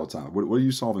asked me this all the time. What are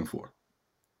you solving for?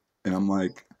 And I'm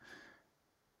like,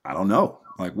 I don't know.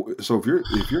 Like, so if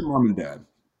you're mom and dad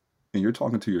and you're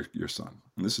talking to your son,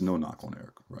 and this is no knock on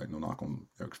Eric, right? No knock on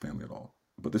Eric's family at all.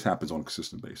 But this happens on a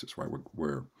consistent basis, right?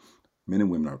 Where men and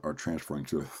women are transferring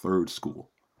to a third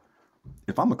school.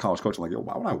 If I'm a college coach, I'm like, yo,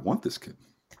 why would I want this kid?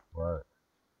 Right.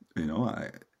 You know,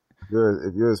 if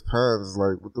you're his parents,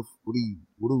 like, what do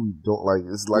we don't like?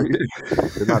 It's like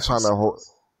they're not trying to hold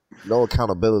no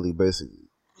accountability, basically.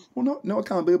 Well, no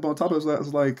accountability. But on top of that,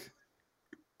 it's like,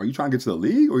 are you trying to get to the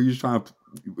league, or are you just trying to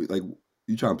like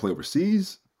you trying to play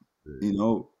overseas? Yeah. You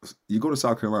know, you go to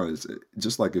South Carolina. It's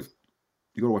just like if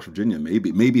you go to West Virginia.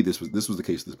 Maybe this was the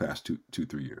case this past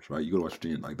 2-3 years, right? You go to West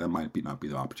Virginia, like that might not be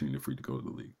the opportunity for you to go to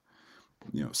the league.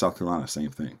 You know, South Carolina,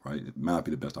 same thing, right? It might not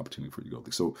be the best opportunity for you to go.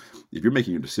 So if you're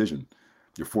making your decision,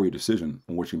 your 4-year decision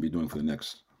on what you're gonna be doing for the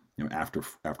next, you know, after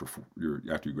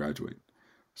you graduate.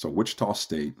 So Wichita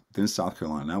State, then South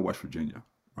Carolina, now West Virginia,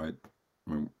 right?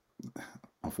 I mean,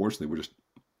 unfortunately,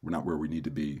 we're not where we need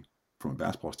to be from a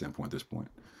basketball standpoint at this point.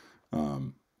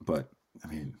 But I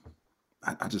mean,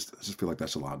 I just feel like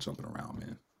that's a lot of jumping around,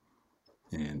 man.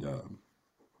 And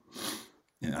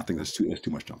I think that's too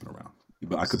much jumping around.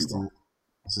 But I could be wrong.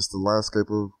 It's just the landscape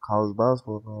of college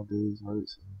basketball nowadays, right?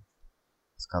 So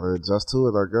it's got to adjust to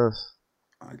it, I guess.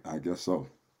 I guess so.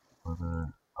 But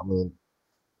I mean,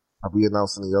 have we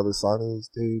announced any other signings,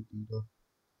 Dave? You know,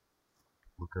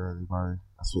 look at anybody.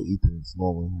 That's what Ethan's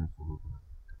normally here for.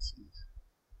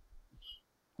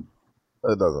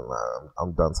 It doesn't matter.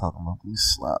 I'm done talking about these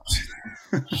slaps.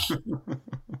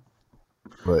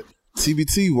 But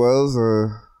TBT was,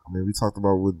 I mean, we talked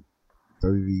about what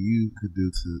WVU could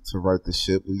do to right the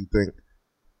ship. What do you think?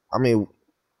 I mean,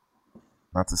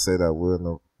 not to say that we're in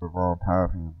the wrong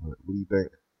path here, but what do you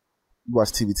think? You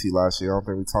watched TBT last year. I don't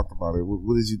think we talked about it.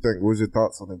 What did you think? What was your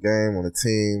thoughts on the game, on the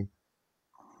team?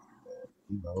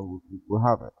 You know, what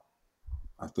happened?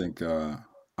 I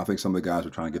think some of the guys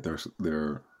were trying to get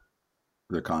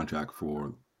their contract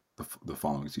for the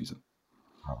following season.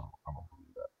 I don't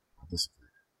believe that. I disagree.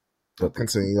 But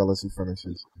continue. I'll let you finish.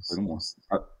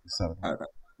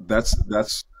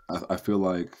 I feel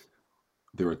like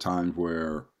there are times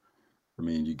where, I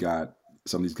mean, you got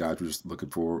some of these guys were just looking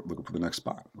for the next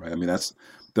spot, right? I mean, that's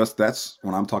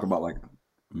when I'm talking about like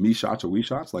me shots or we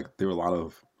shots. Like there were a lot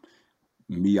of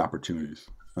me opportunities,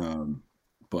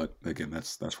 but again,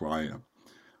 that's where I am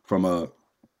from a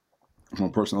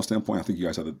personnel standpoint. I think you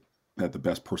guys had the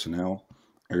best personnel.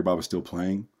 Everybody was still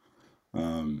playing. I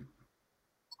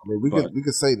mean, we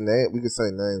could say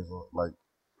names. Like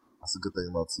that's a good thing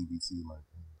about TBT. Like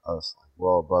us, like we're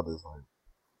all brothers. Like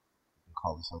we can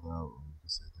call each other out and we can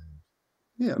say names.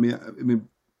 Yeah, I mean,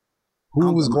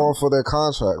 who was going for their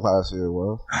contract last year?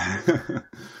 Well,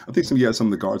 I think some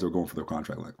of the guards were going for their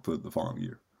contract like for the following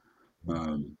year.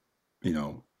 You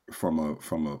know, from a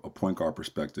point guard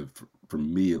perspective, for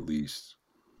me at least.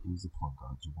 Who's the point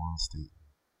guard? Jawan State.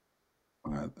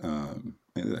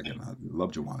 And again, I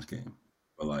love Jawan's game,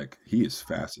 but like he is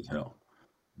fast as hell.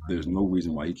 There's no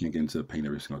reason why he can't get into the paint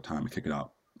every single time and kick it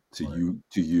out to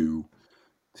you,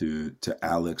 to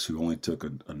Alex, who only took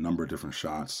a number of different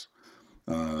shots.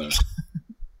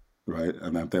 Right,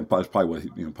 and that's probably what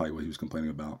he was complaining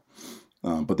about.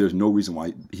 But there's no reason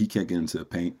why he can't get into the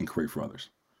paint and create for others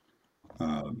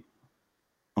on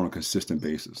a consistent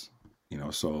basis. You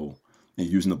know, so and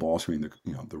using the ball screen,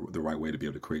 the right way to be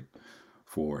able to create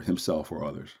for himself or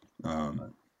others.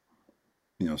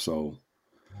 You know, so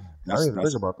I didn't even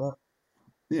think about that.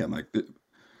 Yeah, like this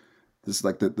is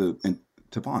like the and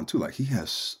Tavon too. Like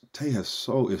Tay is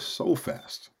so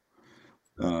fast.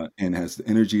 And has the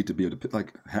energy to be able to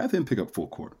have him pick up full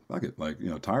court.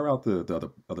 Tire out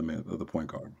the other point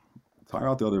guard, tire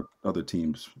out the other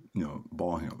team's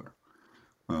ball handler.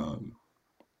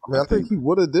 I think he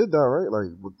would have did that, right? Like,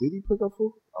 did he pick up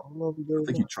full? I don't know if he did.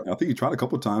 I think he tried a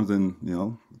couple of times and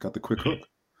got the quick hook.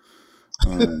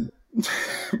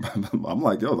 I'm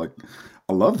like, yo, like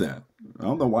I love that. I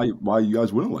don't know why you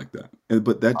guys wouldn't like that,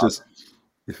 but that just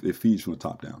it feeds from the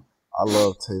top down. I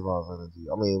love Tavon's energy.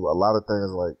 I mean, a lot of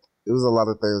things it was a lot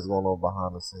of things going on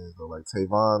behind the scenes though. Like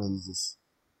Tavon, he's just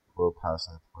a real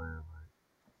passionate player,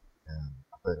 and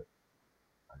I think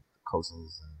like the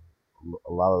coaches and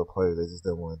a lot of the players they just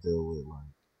didn't want to deal with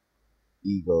like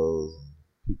egos and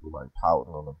people like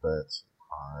pouting on the bench,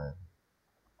 crying,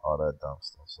 all that dumb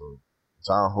stuff. So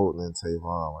John Holton and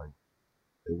Tavon,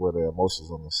 they wear their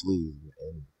emotions on their sleeve,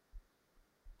 and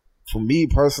for me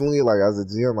personally, like as a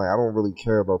GM, I don't really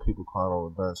care about people crying on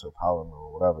the bench or pouting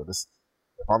or whatever.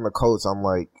 If I'm the coach, I'm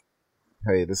like,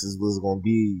 hey, this is what it's going to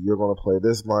be. You're going to play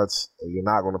this much, or you're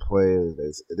not going to play.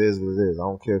 It is what it is. I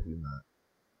don't care if you're not.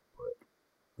 But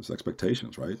it's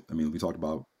expectations, right? I mean, we talked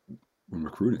about when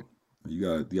recruiting. You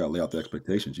got to lay out the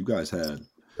expectations. You guys had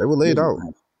they were laid out.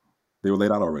 They were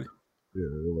laid out already. Yeah,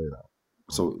 they were laid out.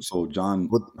 So John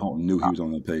Holton knew he was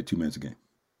only going to pay 2 minutes a game.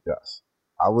 Yes,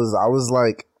 I was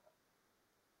like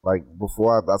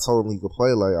before I told him he could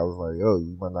play. Like I was like, yo,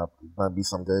 you might be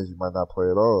some games you might not play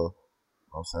at all.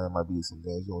 You know what I'm saying, it might be some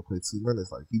games you only play 2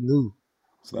 minutes. Like he knew.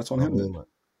 So that's on him then. Like,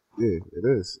 yeah, it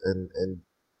is. And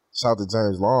shout out to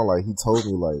James Long. Like he told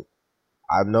me, like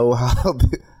I know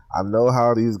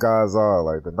how these guys are.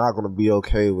 Like they're not gonna be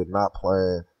okay with not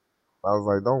playing. I was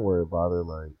like, don't worry about it.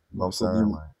 Like you know what I'm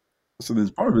saying. So then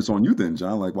part of it's on you then,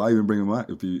 John. Like why even bring him out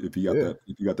if you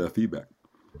got that feedback?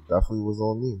 It definitely was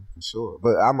on me for sure.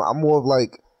 But I'm more of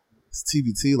like it's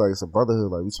TBT. Like it's a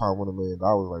brotherhood. Like we trying to win $1 million.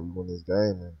 Like we win this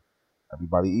game and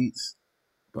everybody eats.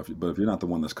 But if you're not the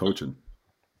one that's coaching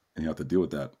and you have to deal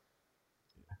with that,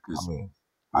 I mean,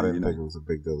 I didn't think it was a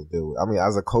big deal to deal with. I mean,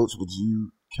 as a coach, would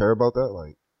you care about that?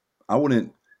 Like, I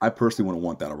wouldn't. I personally wouldn't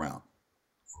want that around.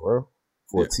 For real?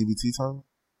 For a TBT time?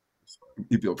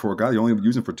 For a guy you're only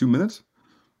using for 2 minutes,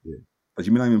 that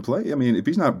you may not even play. I mean, if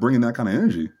he's not bringing that kind of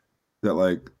energy, that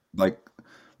like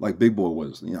Big Boy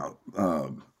was, you know, I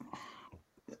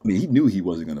mean, he knew he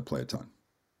wasn't going to play a ton,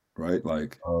 right?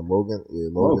 Like Logan,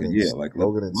 Logan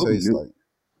and Chase, knew. like,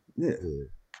 yeah.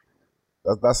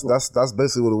 That's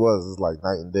basically what it was. It's like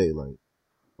night and day. Like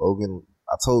Logan,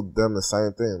 I told them the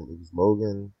same thing. It was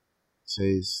Logan,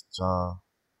 Chase, John.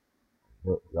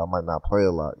 Y'all might not play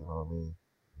a lot, you know what I mean?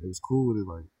 It was cool with it.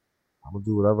 Like I'm gonna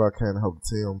do whatever I can to help the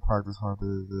team, practice hard.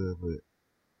 But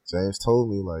James told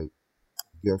me, like,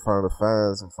 get in front of the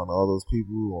fans, in front of all those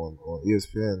people on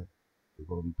ESPN, they're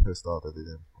gonna be pissed off that they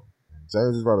didn't play. And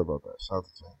James is right about that. Shout out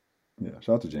to James. Yeah,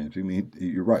 shout out to James. I mean,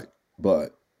 you're right,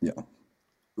 but yeah,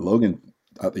 Logan,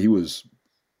 he was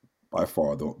by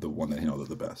far the one that handled it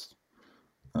the best.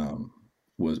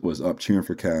 Was up cheering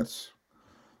for cats.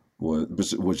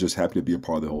 Was just happy to be a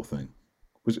part of the whole thing,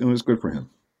 which it was good for him.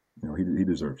 You know, he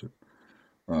deserves it.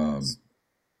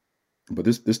 But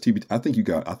this TV, I think you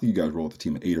guys roll with the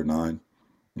team at 8 or 9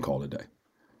 and call it a day.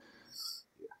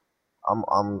 I'm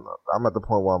at the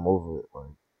point where I'm over it.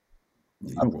 Like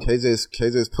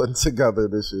KJ's putting together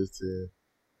this year's team.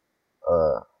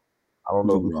 I don't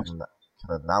know if we can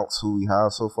announce who we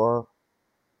have so far,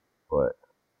 but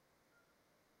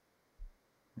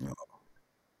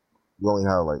we only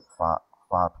have like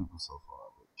five people so far.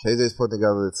 But KJ's putting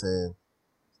together the team,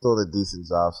 doing a decent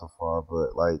job so far.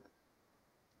 But like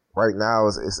right now,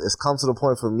 it's come to the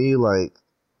point for me. Like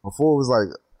before, it was like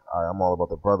I'm all about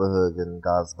the brotherhood, getting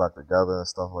guys back together and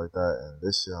stuff like that. And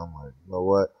this year, I'm like, you know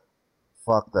what?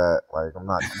 Fuck that. Like I'm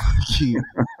not gonna keep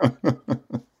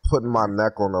putting my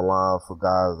neck on the line for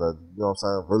guys that, you know what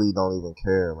I'm saying, really don't even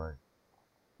care. Like,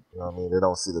 you know what I mean? They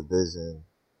don't see the vision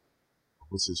of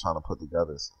what you're trying to put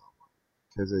together. So,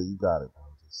 KJ, you got it,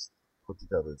 man. Just put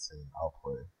together a team. I'll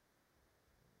play.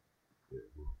 Yeah,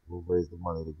 we'll raise the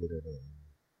money to get it in.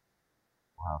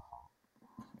 We'll have fun.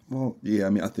 Well, yeah, I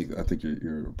mean, I think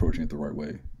you're approaching it the right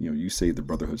way. You know, you save the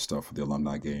brotherhood stuff for the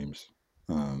alumni games,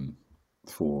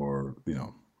 for, you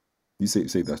know, you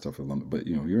save that stuff for alumni, but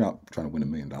you know, you're not trying to win $1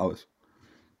 million,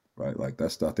 right? Like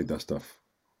that stuff. I think that stuff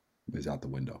is out the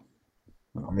window.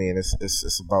 I mean,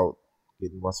 it's about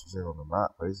getting West Virginia on the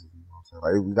map, basically. You know what I'm saying?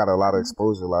 Like we got a lot of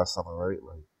exposure last summer, right?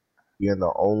 Like being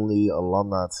the only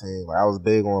alumni team. Like I was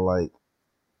big on like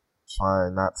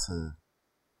trying not to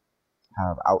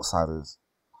have outsiders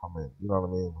come in. You know what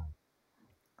I mean? Like,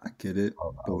 I get it.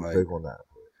 I was big on that.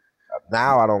 But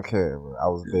now I don't care. But I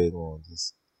was big on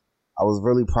just. I was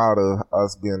really proud of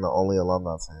us being the only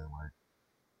alumni team. Like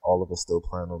all of us still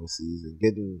playing overseas and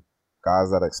getting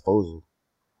guys that exposure,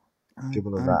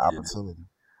 giving them that opportunity.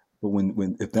 But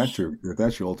when if that's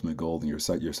your ultimate goal, then your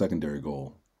secondary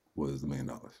goal was $1 million.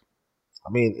 I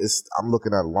mean, I'm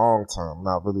looking at long term. I'm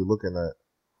not really looking at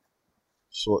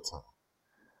short term.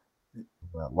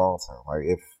 Looking at long term. Like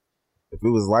if it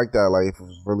was like that, like if it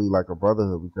was really like a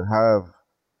brotherhood, we could have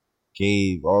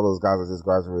Gabe, all those guys that just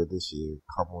graduated this year,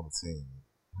 come on the team,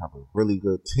 have a really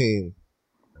good team,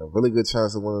 and a really good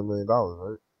chance of winning $1 million,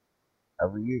 right?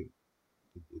 Every year,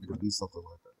 it could be something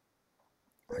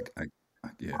like that.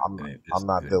 I'm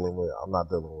not dealing with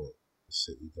the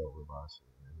shit we dealt with last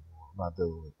year anymore. I'm not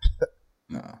dealing with.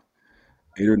 Nah,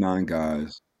 8 or 9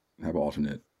 guys have an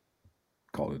alternate.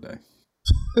 Call it a day.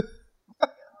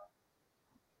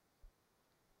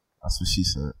 That's what she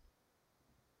said.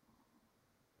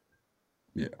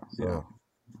 Yeah, so,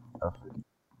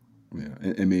 yeah.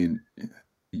 I mean,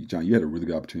 John, you had a really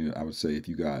good opportunity. I would say if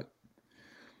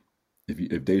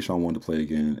Deshaun wanted to play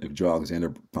again, if Joe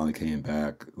Alexander finally came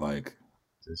back, like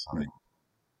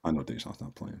I know Deshaun's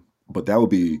not playing, but that would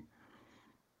be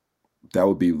that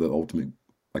would be the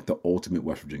ultimate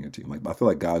West Virginia team. Like I feel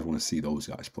like guys want to see those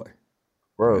guys play,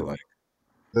 bro. Right? Like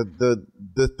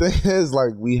the thing is,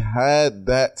 like, we had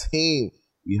that team.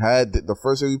 We had the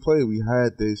first year we played. We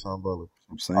had Deshaun Butler.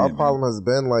 I'm saying, our problem has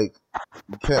been like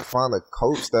you can't find a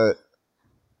coach that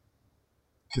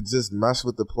could just mesh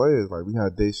with the players. Like we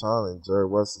had Deshaun and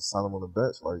Jared West to sign him on the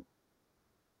bench. Like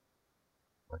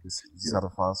you just got to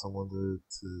find someone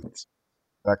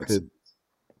that could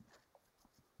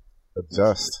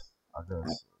adjust. I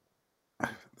guess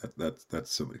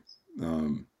that's silly.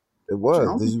 It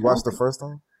was. Did you watch the first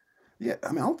time? Yeah, I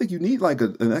mean, I don't think you need like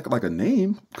a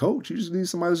name coach. You just need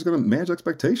somebody who's going to manage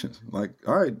expectations. Like,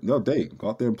 all right, no, Dave, go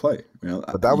out there and play. You know,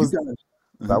 but that was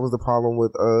the problem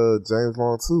with James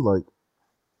Long too. Like,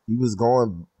 he was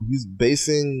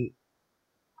basing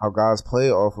how guys play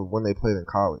off of when they played in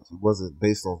college. It wasn't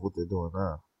based off what they're doing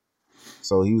now.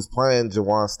 So he was playing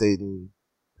Jawan Staten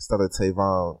instead of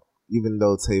Tavon, even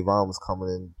though Tavon was coming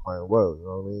in playing well. You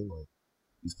know what I mean? Like,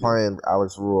 he's playing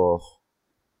Alex Ruoff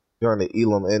during the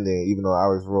Elam ending, even though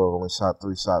Alex Ruoff only shot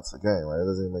 3 shots a game, right? It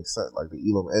doesn't even make sense. Like, the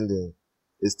Elam ending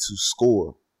is to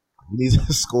score. We need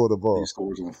to score the ball. He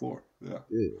scores on the floor. Yeah.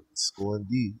 Yeah, score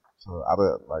indeed. So,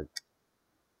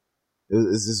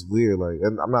 it's just weird. Like,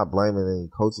 and I'm not blaming any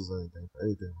coaches or anything for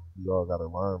anything. We all got to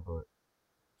learn, but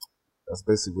that's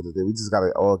basically what it is. We just got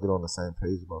to all get on the same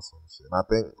page about some shit. And I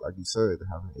think, like you said,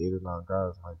 having 8 or 9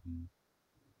 guys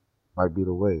might be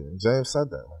the way. And James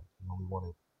said that. Like, we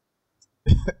wanted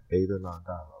 8 or 9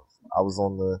 guys. I was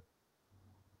on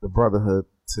the brotherhood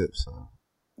tip, so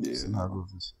yeah. How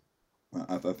goes this year?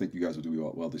 I think you guys will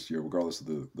do well this year, regardless of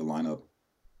the lineup.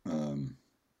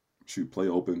 Play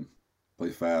open, play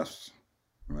fast,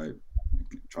 right?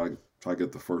 Try to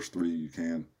get the first 3 you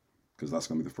can, because that's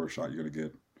going to be the first shot you're going to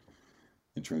get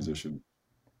in transition.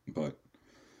 But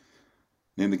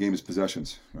name the game is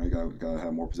possessions, right? You got to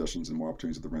have more possessions and more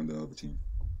opportunities at the rim than the other team.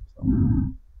 So,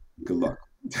 good luck.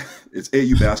 It's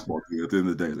AU basketball. At the end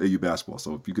of the day, it's AU basketball.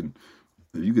 So if you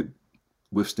could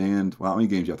withstand, how many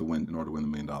games you have to win in order to win $1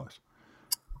 million? 5,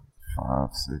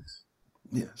 6.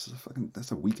 Yeah,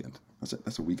 that's a weekend.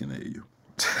 That's a weekend at AU.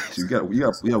 So you got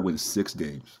to win 6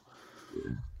 games.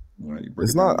 Yeah. Right,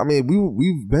 it's not. I mean,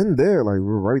 we've been there. Like,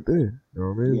 we're right there. You know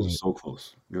what I mean? You guys are so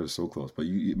close. You guys are so close. But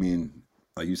I mean,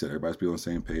 like you said, everybody's be on the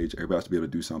same page. Everybody has to be able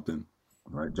to do something.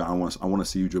 Right, John. I want to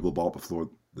see you dribble the ball up the floor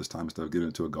this time instead of getting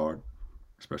into a guard,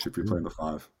 especially if you're playing the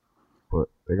 5. But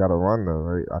they got to run though,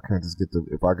 right? I can't just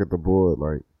if I get the board,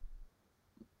 like,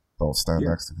 don't stand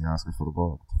next to me, ask me for the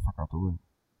ball. Get the fuck out the way.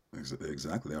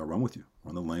 Exactly. I'll run with you.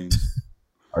 Run the lanes.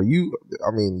 Are you?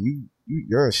 I mean,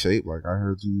 you're in shape. Like, I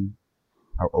heard you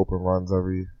have open runs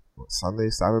every Sunday,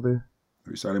 Saturday.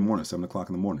 Every Saturday morning, 7 o'clock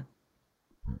in the morning.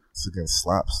 It's against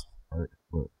slaps, right?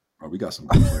 But bro, we got some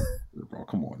good players, bro.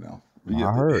 Come on now.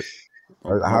 I heard.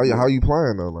 How you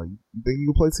playing though? Like, you think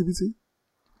you can play TBT?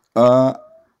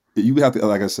 You have to,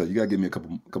 like I said, you gotta give me a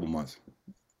couple months.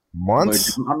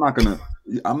 Months? Like,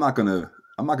 I'm not gonna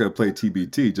play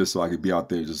TBT just so I could be out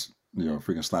there just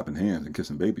freaking slapping hands and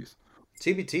kissing babies.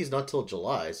 TBT's not till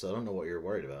July, so I don't know what you're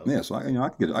worried about. Yeah, so I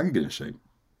can get in shape.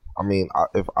 I mean,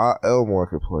 if Elmore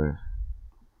could play,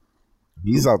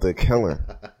 he's out there killing.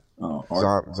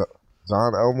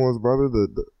 John Elmore's brother,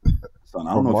 son,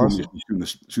 I don't know if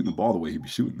he's shooting the ball the way he'd be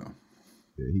shooting though.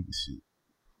 Yeah, he can shoot.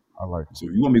 I like him. So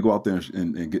if you want me to go out there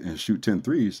and shoot 10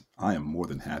 threes, I am more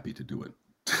than happy to do it.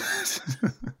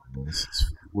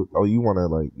 You want to,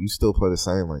 like, you still play the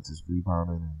same, like, just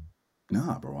rebounding?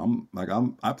 Nah, bro.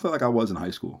 I play like I was in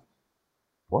high school.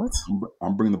 What?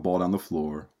 I'm bringing the ball down the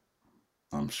floor.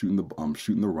 I'm shooting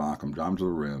the rock. I'm driving to the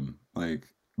rim.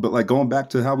 But going back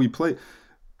to how we play,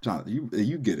 John,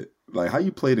 you get it. Like, how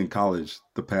you played in college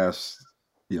the past,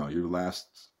 your last.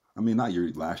 I mean, not your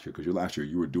last year, because your last year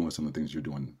you were doing some of the things you're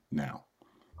doing now.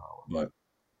 But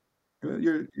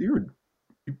you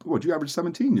averaged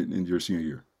 17 in your senior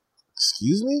year.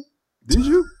 Excuse me? Did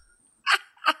you?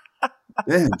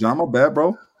 Damn, John, my bad,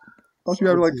 bro. Thought you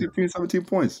had like 15, 17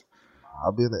 points.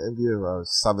 I'll be in the NBA around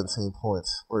 17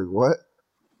 points. Wait, what?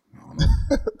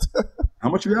 How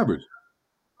much you average?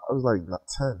 I was like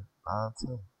 10,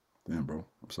 10. Damn, bro.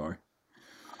 I'm sorry.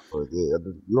 But yeah,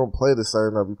 you don't play the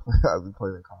same as we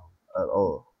played in college at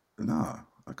all. Nah,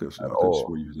 I could swear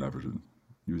you was averaging.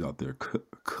 You was out there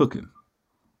cooking.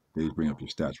 They bring up your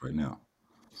stats right now.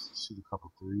 Shoot a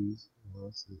couple threes.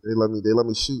 They let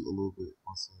me shoot a little bit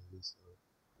once this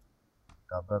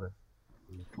got better.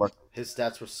 His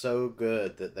stats were so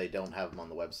good that they don't have them on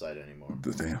the website anymore.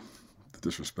 The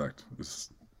disrespect is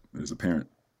apparent.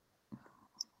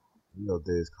 You know,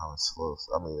 Dave's kind of slow.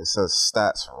 So, I mean, it says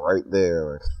stats right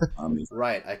there. I mean,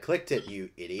 right. I clicked it, you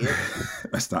idiot.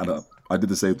 that's not up. I did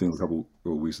the same thing a couple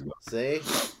of weeks ago. See?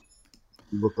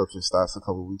 You looked up your stats a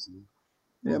couple weeks ago.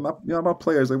 Yeah, my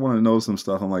players, they want to know some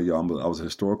stuff. I'm like, yo, I was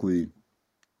historically,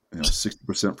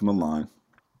 60% from the line,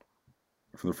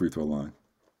 from the free throw line.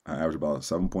 I average about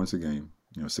 7 points a game.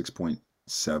 6.7,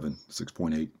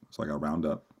 6.8. So I got to round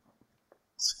up.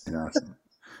 And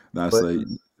I say,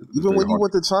 even when you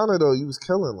went to China, though, you was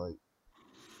killing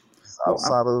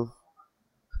outside of.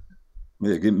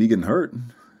 Yeah, me getting hurt.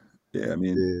 Yeah, I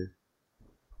mean,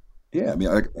 yeah, I mean,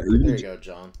 there you go,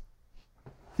 John.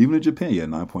 Even in Japan,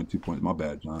 9.2 points. My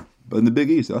bad, John. But in the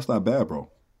Big East, that's not bad, bro.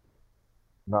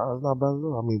 Nah, it's not bad at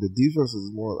all. I mean, the defense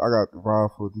is more. I got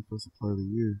robbed for Defensive Player of the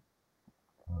Year.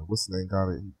 What's the name? Got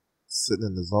it sitting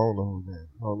in the zone the whole game.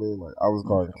 You know what I mean? Like, I was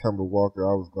guarding Kemba Walker.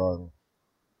 I was guarding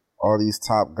all these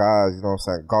top guys. You know what I'm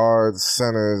saying? Guards,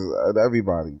 centers,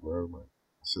 everybody, bro. Like,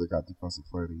 I should have got Defensive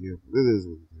Player of the Year, but it is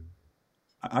what it is.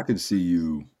 I could see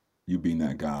you being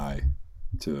that guy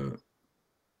to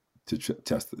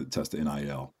test the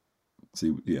NIL.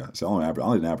 See, yeah. So I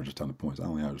only average a ton of points. I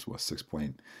only average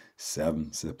 6.7,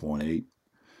 6.8,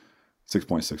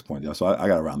 6.6 points. Yeah, so I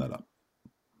got to round that up.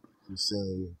 You're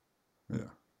saying, yeah.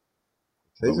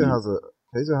 KJ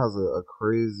has a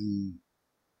crazy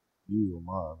view of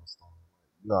my understanding.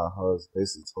 You know, Huz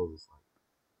basically told us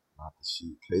not to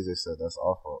shoot. KJ said that's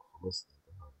our fault for listening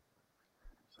to her.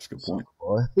 That's a good point.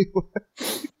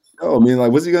 Oh, I mean,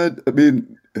 like, what's he gonna? I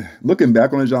mean, looking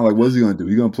back on it, John, like, what's he gonna do?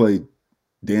 He gonna play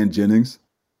Dan Jennings,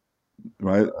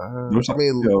 right? I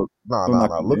mean,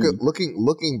 nah.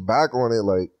 Looking back on it,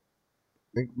 like,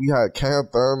 I think we had Cam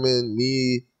Thurman,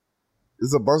 me.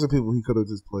 There's a bunch of people he could have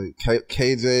just played.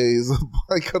 KJ's,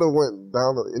 he could have went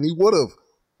down, and he would have.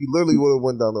 He literally would have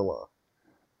went down the line.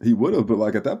 He would have, but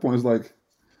like at that point, it's like,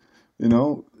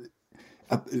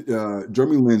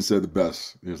 Jeremy Lin said the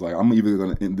best. He was like, I'm either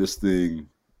going to end this thing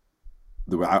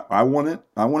the way I want it.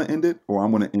 I want to end it, or I'm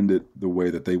going to end it the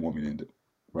way that they want me to end it.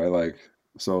 Right? Like,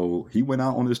 so he went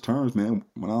out on his terms, man.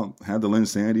 When I had the Lin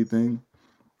Sanity thing,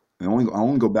 and I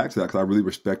only go back to that because I really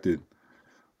respected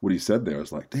what he said there.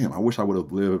 It's like, damn, I wish I would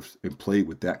have lived and played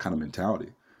with that kind of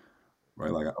mentality.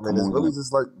 Right? Like, I mean, it's really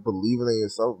just like believing in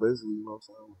yourself, basically, you know what I'm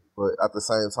saying? But at the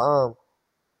same time,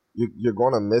 you're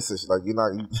going to miss it. Like,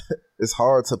 it's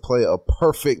hard to play a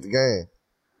perfect game.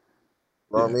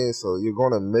 You know what I mean? So you're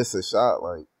going to miss a shot.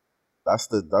 Like, that's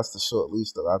the short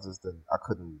leash that I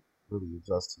couldn't really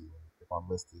adjust to. If I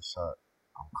missed this shot,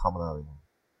 I'm coming out of here.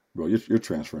 Bro, you're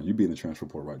transferring. You be in the transfer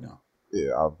portal right now.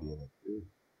 Yeah, I'll be in it. Yeah.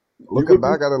 Looking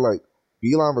back at it, like,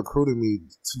 Beeline recruited me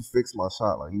to fix my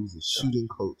shot. Like, he was a shooting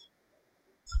coach.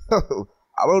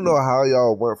 I don't know how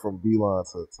y'all went from Beeline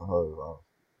to her.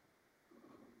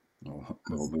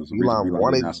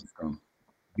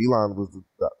 Beeline was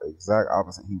the exact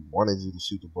opposite. He wanted you to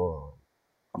shoot the ball.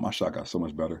 My shot got so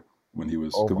much better when he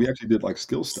was, because we actually did like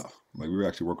skill stuff. Like we were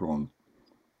actually worked on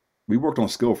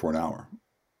skill for an hour.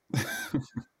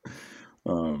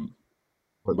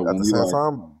 But at the same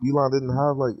time, Beeline didn't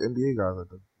have like NBA guys like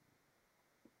that.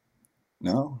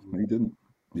 No, he didn't.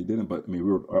 He didn't. But I mean,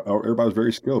 everybody was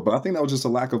very skilled. But I think that was just a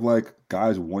lack of like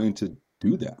guys wanting to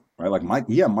do that, right? Like Mike,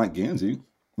 Mike Gansey,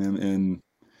 and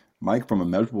Mike from a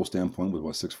measurable standpoint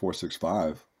was 6'4",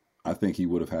 6'5". I think he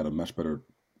would have had a much better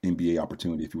NBA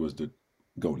opportunity if he was to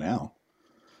go now.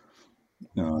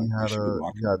 He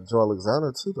had Joe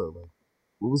Alexander too, though. Like,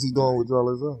 what was he doing with Joe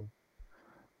Alexander?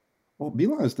 Well,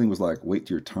 Beeline's thing was like, wait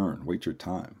your turn, wait your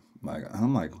time. Like,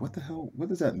 I'm like, what the hell? What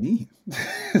does that mean?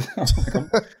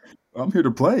 I'm here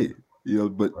to play,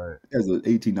 but as an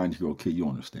 18, 19-year-old kid, you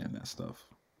understand that stuff.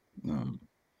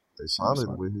 They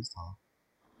sounded with his time.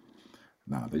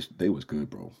 Nah, they was good,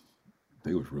 bro.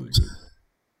 They was really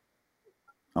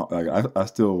good. I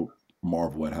still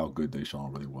marvel at how good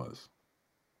Deshaun really was.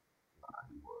 Nah,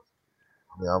 he was.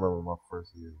 I mean, I remember my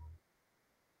first year,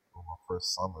 my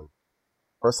first summer.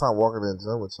 First time walking in the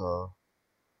gym with y'all,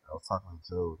 I was talking to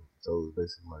Joe. Joe was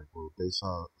basically like, well,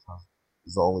 Deshaun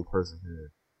is the only person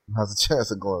here who has a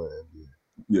chance of going to the NBA.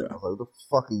 Yeah. I was like, what the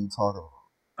fuck are you talking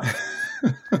about?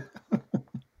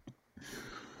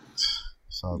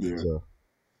 Shout out to Joe.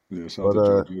 Yeah, shout out to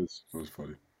Joe. It was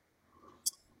funny.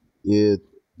 Yeah,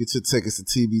 get your tickets to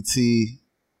TBT.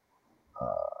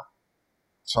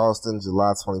 Charleston,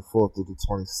 July 24th through the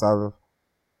 27th.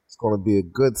 It's going to be a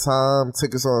good time.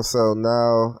 Tickets on sale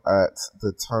now at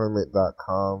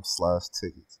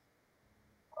thetournament.com/tickets.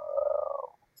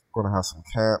 Going to have some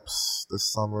camps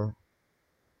this summer.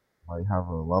 Might have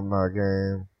an alumni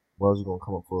game. Wells, you going to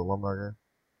come up for an alumni game?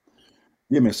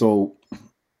 Yeah, man. So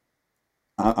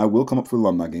I will come up for the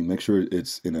alumni game. Make sure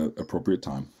it's in an appropriate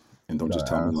time, and don't just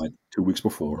tell me like 2 weeks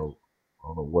before. I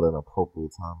don't know what an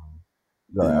appropriate time is.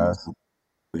 You gotta ask.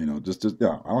 Just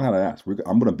yeah. I don't have to ask.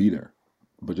 I'm gonna be there,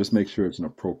 but just make sure it's an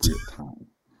appropriate time.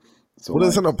 So what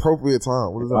is an appropriate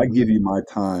time? What if I give you my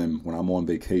time when I'm on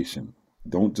vacation,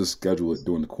 don't just schedule it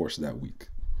during the course of that week,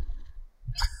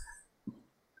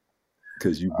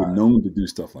 because you've been known to do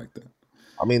stuff like that.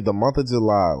 I mean, the month of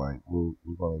July, like we're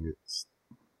gonna get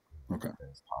okay.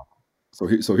 So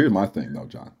here's my thing though,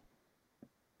 John.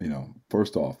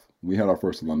 First off, we had our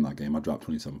first alumni game. I dropped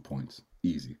 27 points,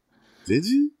 easy. Did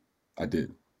you? I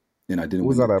did, and I didn't.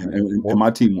 What was win. that? And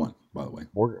my team won, by the way.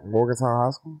 Morgantown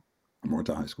High School.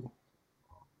 Morgantown High School.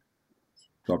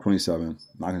 Dropped 27,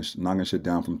 knocking shit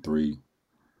down from 3.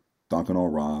 Dunking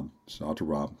on Rob. Shout out to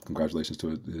Rob. Congratulations to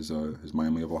his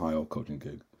Miami of Ohio coaching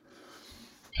gig.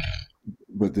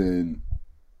 But then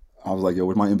I was like, yo,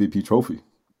 where's my MVP trophy?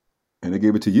 And they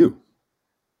gave it to you.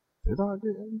 Did I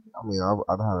get MVP? I mean,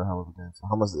 I'd had a hell of a game. So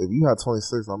how much? If you had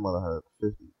 26, I might have had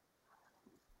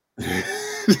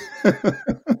 50.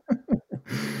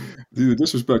 Dude,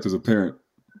 disrespect as a parent.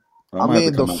 I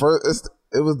mean, it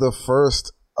was the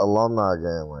first alumni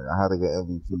game. Like I had to get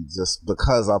MVP just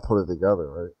because I put it together,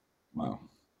 right? Wow.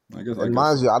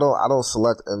 Mind you, I don't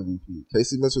select MVP.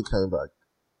 Casey Mitchell came back.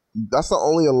 That's the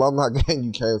only alumni game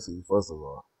you came to. First of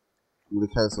all, you would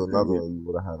have came to another one, you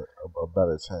would have had a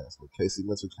better chance. But Casey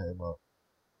Mitchell came up.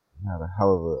 He had a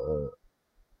hell of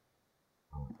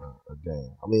a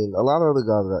game. I mean, a lot of other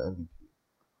guys got MVP.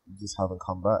 You just haven't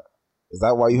come back. Is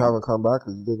that why you haven't come back?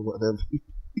 Because you didn't win MVP?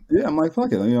 Yeah, I'm like,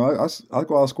 fuck it. I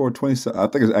go out scored 27. I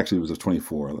think it was a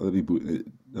 24. Let me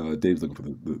Dave's looking for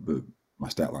my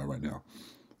stat line right now.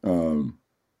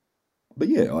 But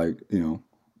yeah,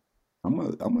 I'm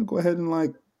gonna go ahead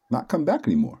and not come back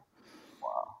anymore.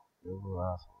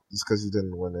 Wow, just because you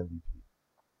didn't win MVP.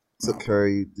 Took care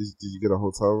of you. Did you get a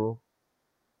hotel room?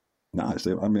 Nah, I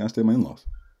stayed at my in-laws.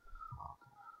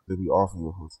 Did we offer you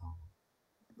a hotel room?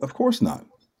 Of course not.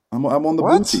 I'm on the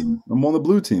blue team. I'm on the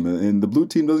blue team, and the blue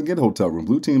team doesn't get a hotel room.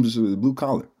 Blue team is blue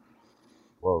collar.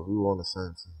 Well, we were on the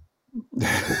same team.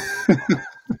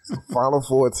 It's the Final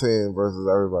Four team versus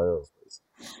everybody else.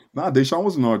 Nah, Deshaun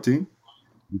wasn't on our team.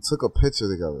 We took a picture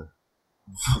together.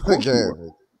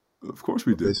 Of course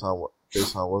we did. Deshaun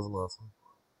wasn't on our team.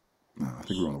 Nah, I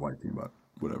think we were on the white team, but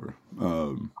whatever.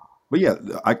 But yeah,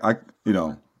 I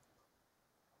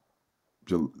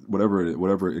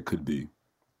whatever it could be.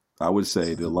 I would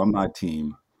say the alumni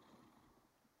team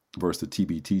versus the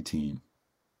TBT team,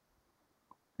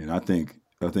 and I think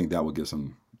that would get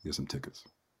some tickets.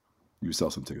 You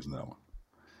sell some tickets in that one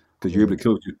because you're able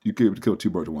to kill two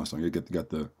birds with one stone. You got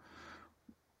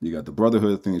the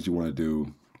brotherhood things you want to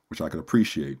do, which I could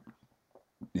appreciate,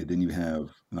 and then you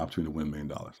have an opportunity to win $1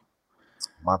 million.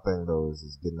 My thing though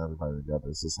is getting everybody together.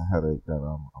 It's just a headache that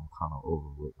I'm kind of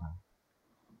over with now.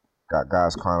 Got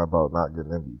guys crying about not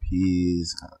getting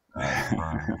MVPs. You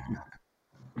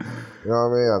know what I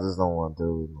mean? I just don't want to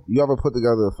do it. You ever put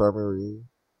together a family reunion?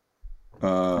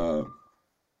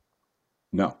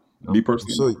 No. Me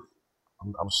personally.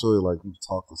 I'm sure like you've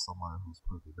talked to someone who's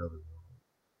put it together.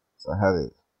 It's a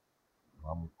headache.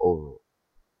 I'm over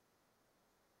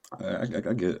it.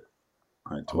 I get it.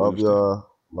 I totally love y'all.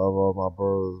 Love all my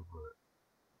bros, but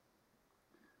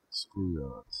screw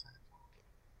y'all.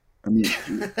 I mean,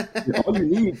 all you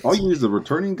need is the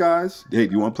returning guys. Hey,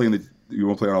 do you want to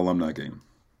play our alumni game?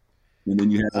 And then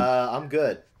you have. I'm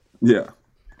good. Yeah,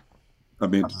 I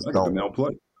mean, they'll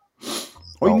play.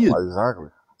 All you need is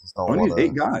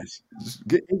 8 guys. Just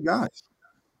get 8 guys.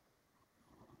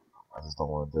 I just don't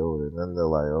want to deal with it. And then they're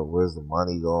like, "Oh, where's the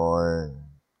money going?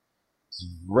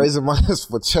 Raising money is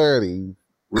for charity.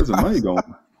 Where's the money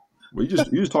going?" Well, you're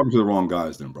just talking to the wrong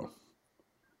guys, then, bro.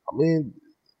 I mean.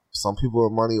 Some people are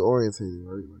money oriented,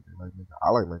 right? I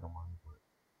like making money, but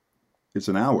it's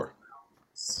an hour.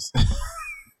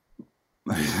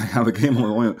 How the game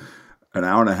only an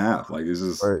hour and a half. Like it's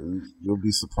just right, you'll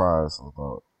be surprised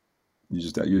about. You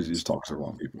just talk to the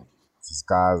wrong people. It's just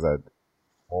guys that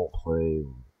won't play.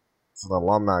 It's an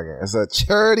alumni game. It's a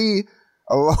charity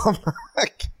alumni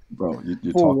game. Bro,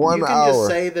 you're for talking. 1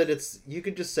 hour. You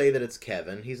could just say that it's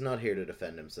Kevin. He's not here to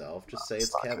defend himself. Just say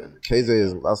it's Kevin.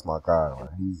 KJ that's my guy. Like,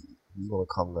 he's gonna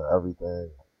come to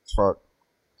everything. Truck,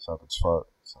 shout out to Truck,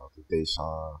 shout out to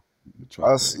Deshaun.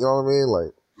 Us, you know what I mean?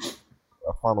 Like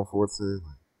a Final Four team,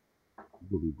 we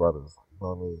could be brothers. You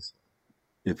know what I mean?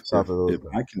 If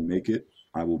I can make it,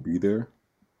 I will be there.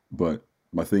 But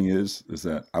my thing is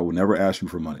that I will never ask you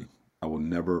for money. I will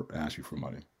never ask you for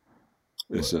money.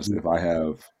 It's just if I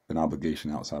have an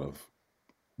obligation outside of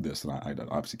this, and I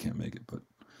obviously can't make it, but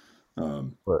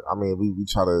But I mean, we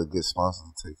try to get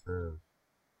sponsors to take care of,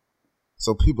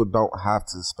 so people don't have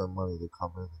to spend money to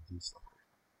come in and do stuff.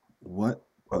 What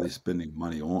are they spending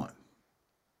money on?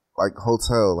 Like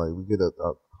hotel, like we get a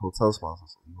hotel sponsor,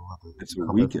 so you don't have to. It's you a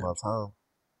come weekend. in from our time.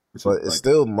 It's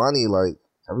still money. Like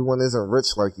everyone isn't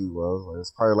rich like you was. Like,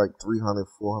 it's probably like $300,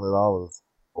 $400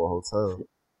 for a hotel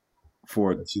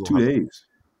for 2 days.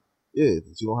 Yeah,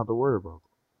 that you don't have to worry about.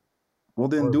 Well,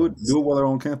 then do it while they're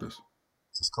on campus.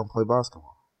 Just come play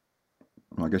basketball.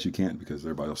 Well, I guess you can't because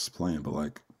everybody else is playing. But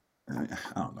like, I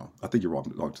don't know. I think you're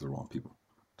talking to the wrong people.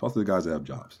 Talk to the guys that have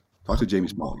jobs. Talk to Jamie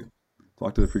Smallgate.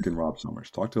 Talk to the freaking Rob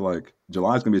Summers. Talk to like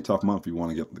July's gonna be a tough month if you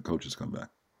want to get the coaches to come back.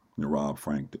 You know, Rob,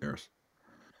 Frank, Darius.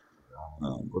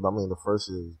 But I mean, the first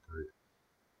year was great.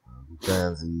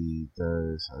 Janzi,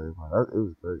 Darius, everybody. It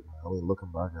was great, man. I mean,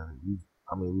 looking back at it, we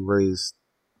raised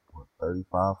what,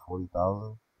 35,000,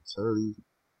 40,000 charity.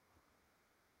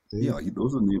 Yeah, like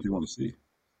those are the names you want to see.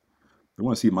 They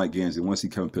want to see Mike Gansey. They want to see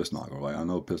Kevin Pissnagel. Like I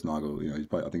know Pissnagel, you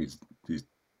know, I think he's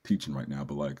teaching right now,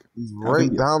 but like he's right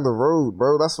down the road,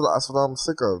 bro. That's what I'm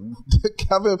sick of.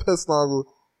 Kevin Pissnagel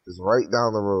is right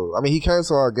down the road. I mean, he came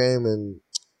to our game in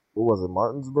what was it,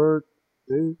 Martinsburg,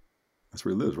 dude? That's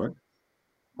where he lives, right?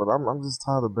 But I'm just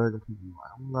tired of begging people.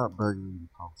 I'm not begging you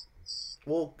to come to this.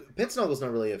 Well, Pitsnagel's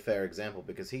not really a fair example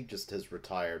because he just has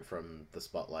retired from the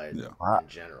spotlight in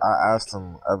general. I asked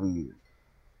him every year.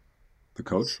 The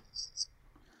coach?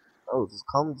 Just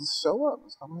come, just show up,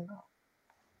 just come hang out.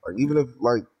 Like even if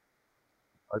like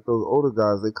those older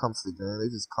guys, they come to the game, they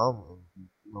just come and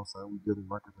you know what I'm saying, we give them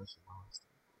recognition and all that stuff.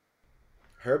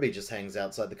 Herbie just hangs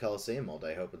outside the Coliseum all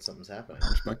day hoping something's happening.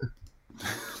 Respect it.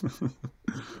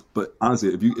 But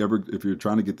honestly, if you're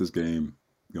trying to get this game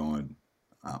going,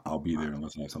 I'll be there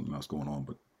unless I have something else going on.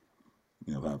 But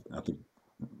you know, I think,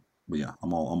 but yeah,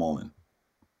 I'm all in.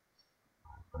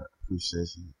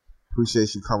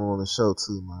 Appreciate you coming on the show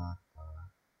too, man.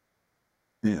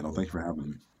 Yeah, no, thank you for having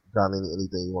me. Got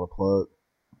anything you want to plug?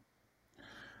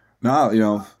 No, you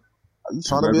know. Are you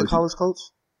trying to be a college coach?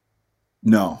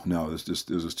 No, it's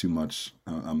just too much.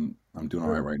 I'm doing all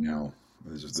right now.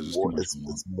 There's just too much.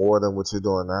 It's more than what you're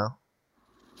doing now.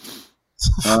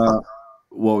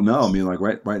 Well, no, I mean, like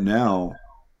right now,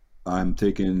 I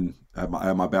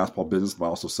have my basketball business, but I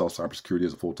also sell cybersecurity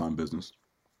as a full-time business.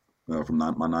 From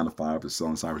my 9 to 5 is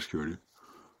selling cybersecurity,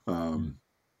 and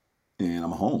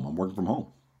I'm home. I'm working from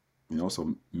home. You know,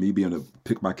 so me being able to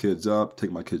pick my kids up,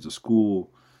 take my kids to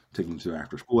school, take them to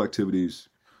after-school activities.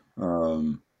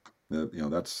 You know,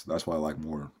 that's what I like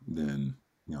more than,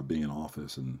 you know, being in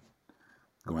office and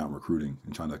going out and recruiting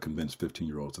and trying to convince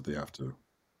 15-year-olds that they have to,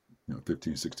 you know,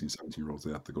 15, 16, 17-year-olds,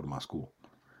 they have to go to my school.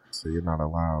 So you're not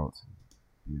allowed to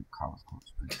be a college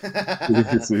coach.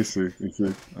 See.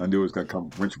 I knew it was going to come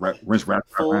rinse wrap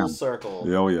full circle.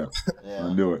 Yeah, oh yeah.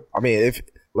 I knew it. I mean, if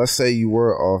let's say you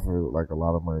were offered like a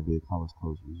lot of money to be a college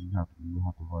coach, you have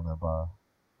to run that by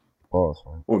boss,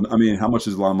 right? Well, I mean, how much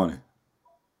is a lot of money?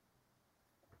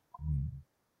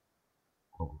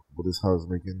 What is Huz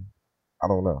making? I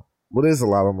don't know. What is a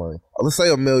lot of money? Let's say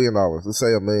 $1 million. Let's say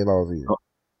 $1 million a year.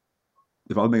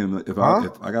 If I was making, if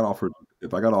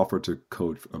I got offered to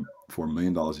coach for $1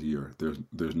 million a year,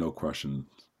 there's no question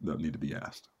that need to be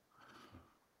asked.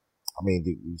 I mean,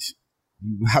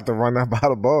 you have to run that by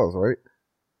the boss, right?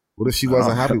 What if she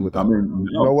wasn't happy with that? I mean,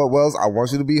 you know what, Wells? I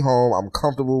want you to be home. I'm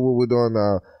comfortable with what we're doing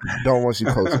now. Don't want you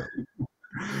coaching.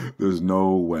 There's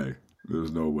no way.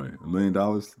 $1 million.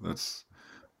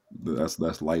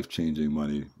 That's life-changing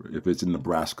money. If it's in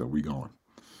Nebraska, we going.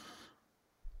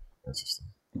 Interesting.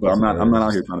 But I'm not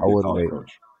out here trying to be a college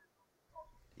coach.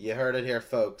 You heard it here,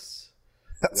 folks.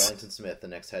 Wellington Smith, the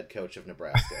next head coach of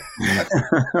Nebraska.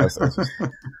 That's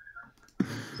interesting.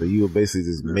 So you would basically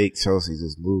just make Chelsea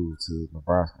just move to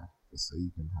Nebraska so you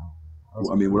can have.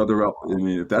 Well, I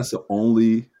mean, if that's the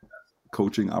only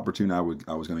coaching opportunity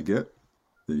I was going to get,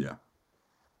 then yeah.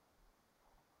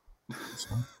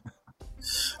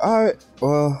 All right.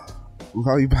 Well, we'll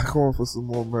have you back on for some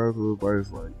more marital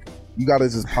advice. Like, you got to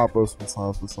just pop up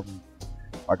sometimes for something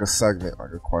like a segment,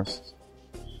 like a question.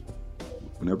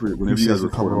 Whenever you guys are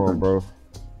coming on, bro.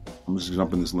 I'm just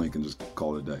jump in this link and just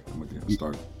call it a day. I'm gonna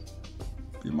start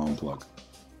get my own plug.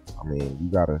 I mean,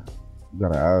 you gotta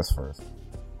ask first.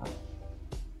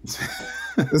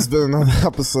 It's been another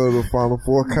episode of Final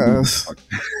Forecast.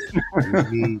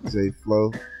 With me, Jay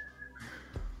Flo,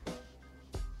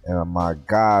 and my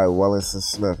guy Wellington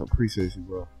Smith. Appreciate you,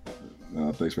 bro.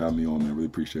 Thanks for having me on, man. Really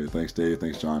appreciate it. Thanks, Dave.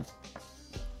 Thanks, John.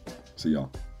 See y'all.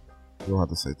 You don't have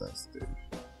to say thanks, Dave.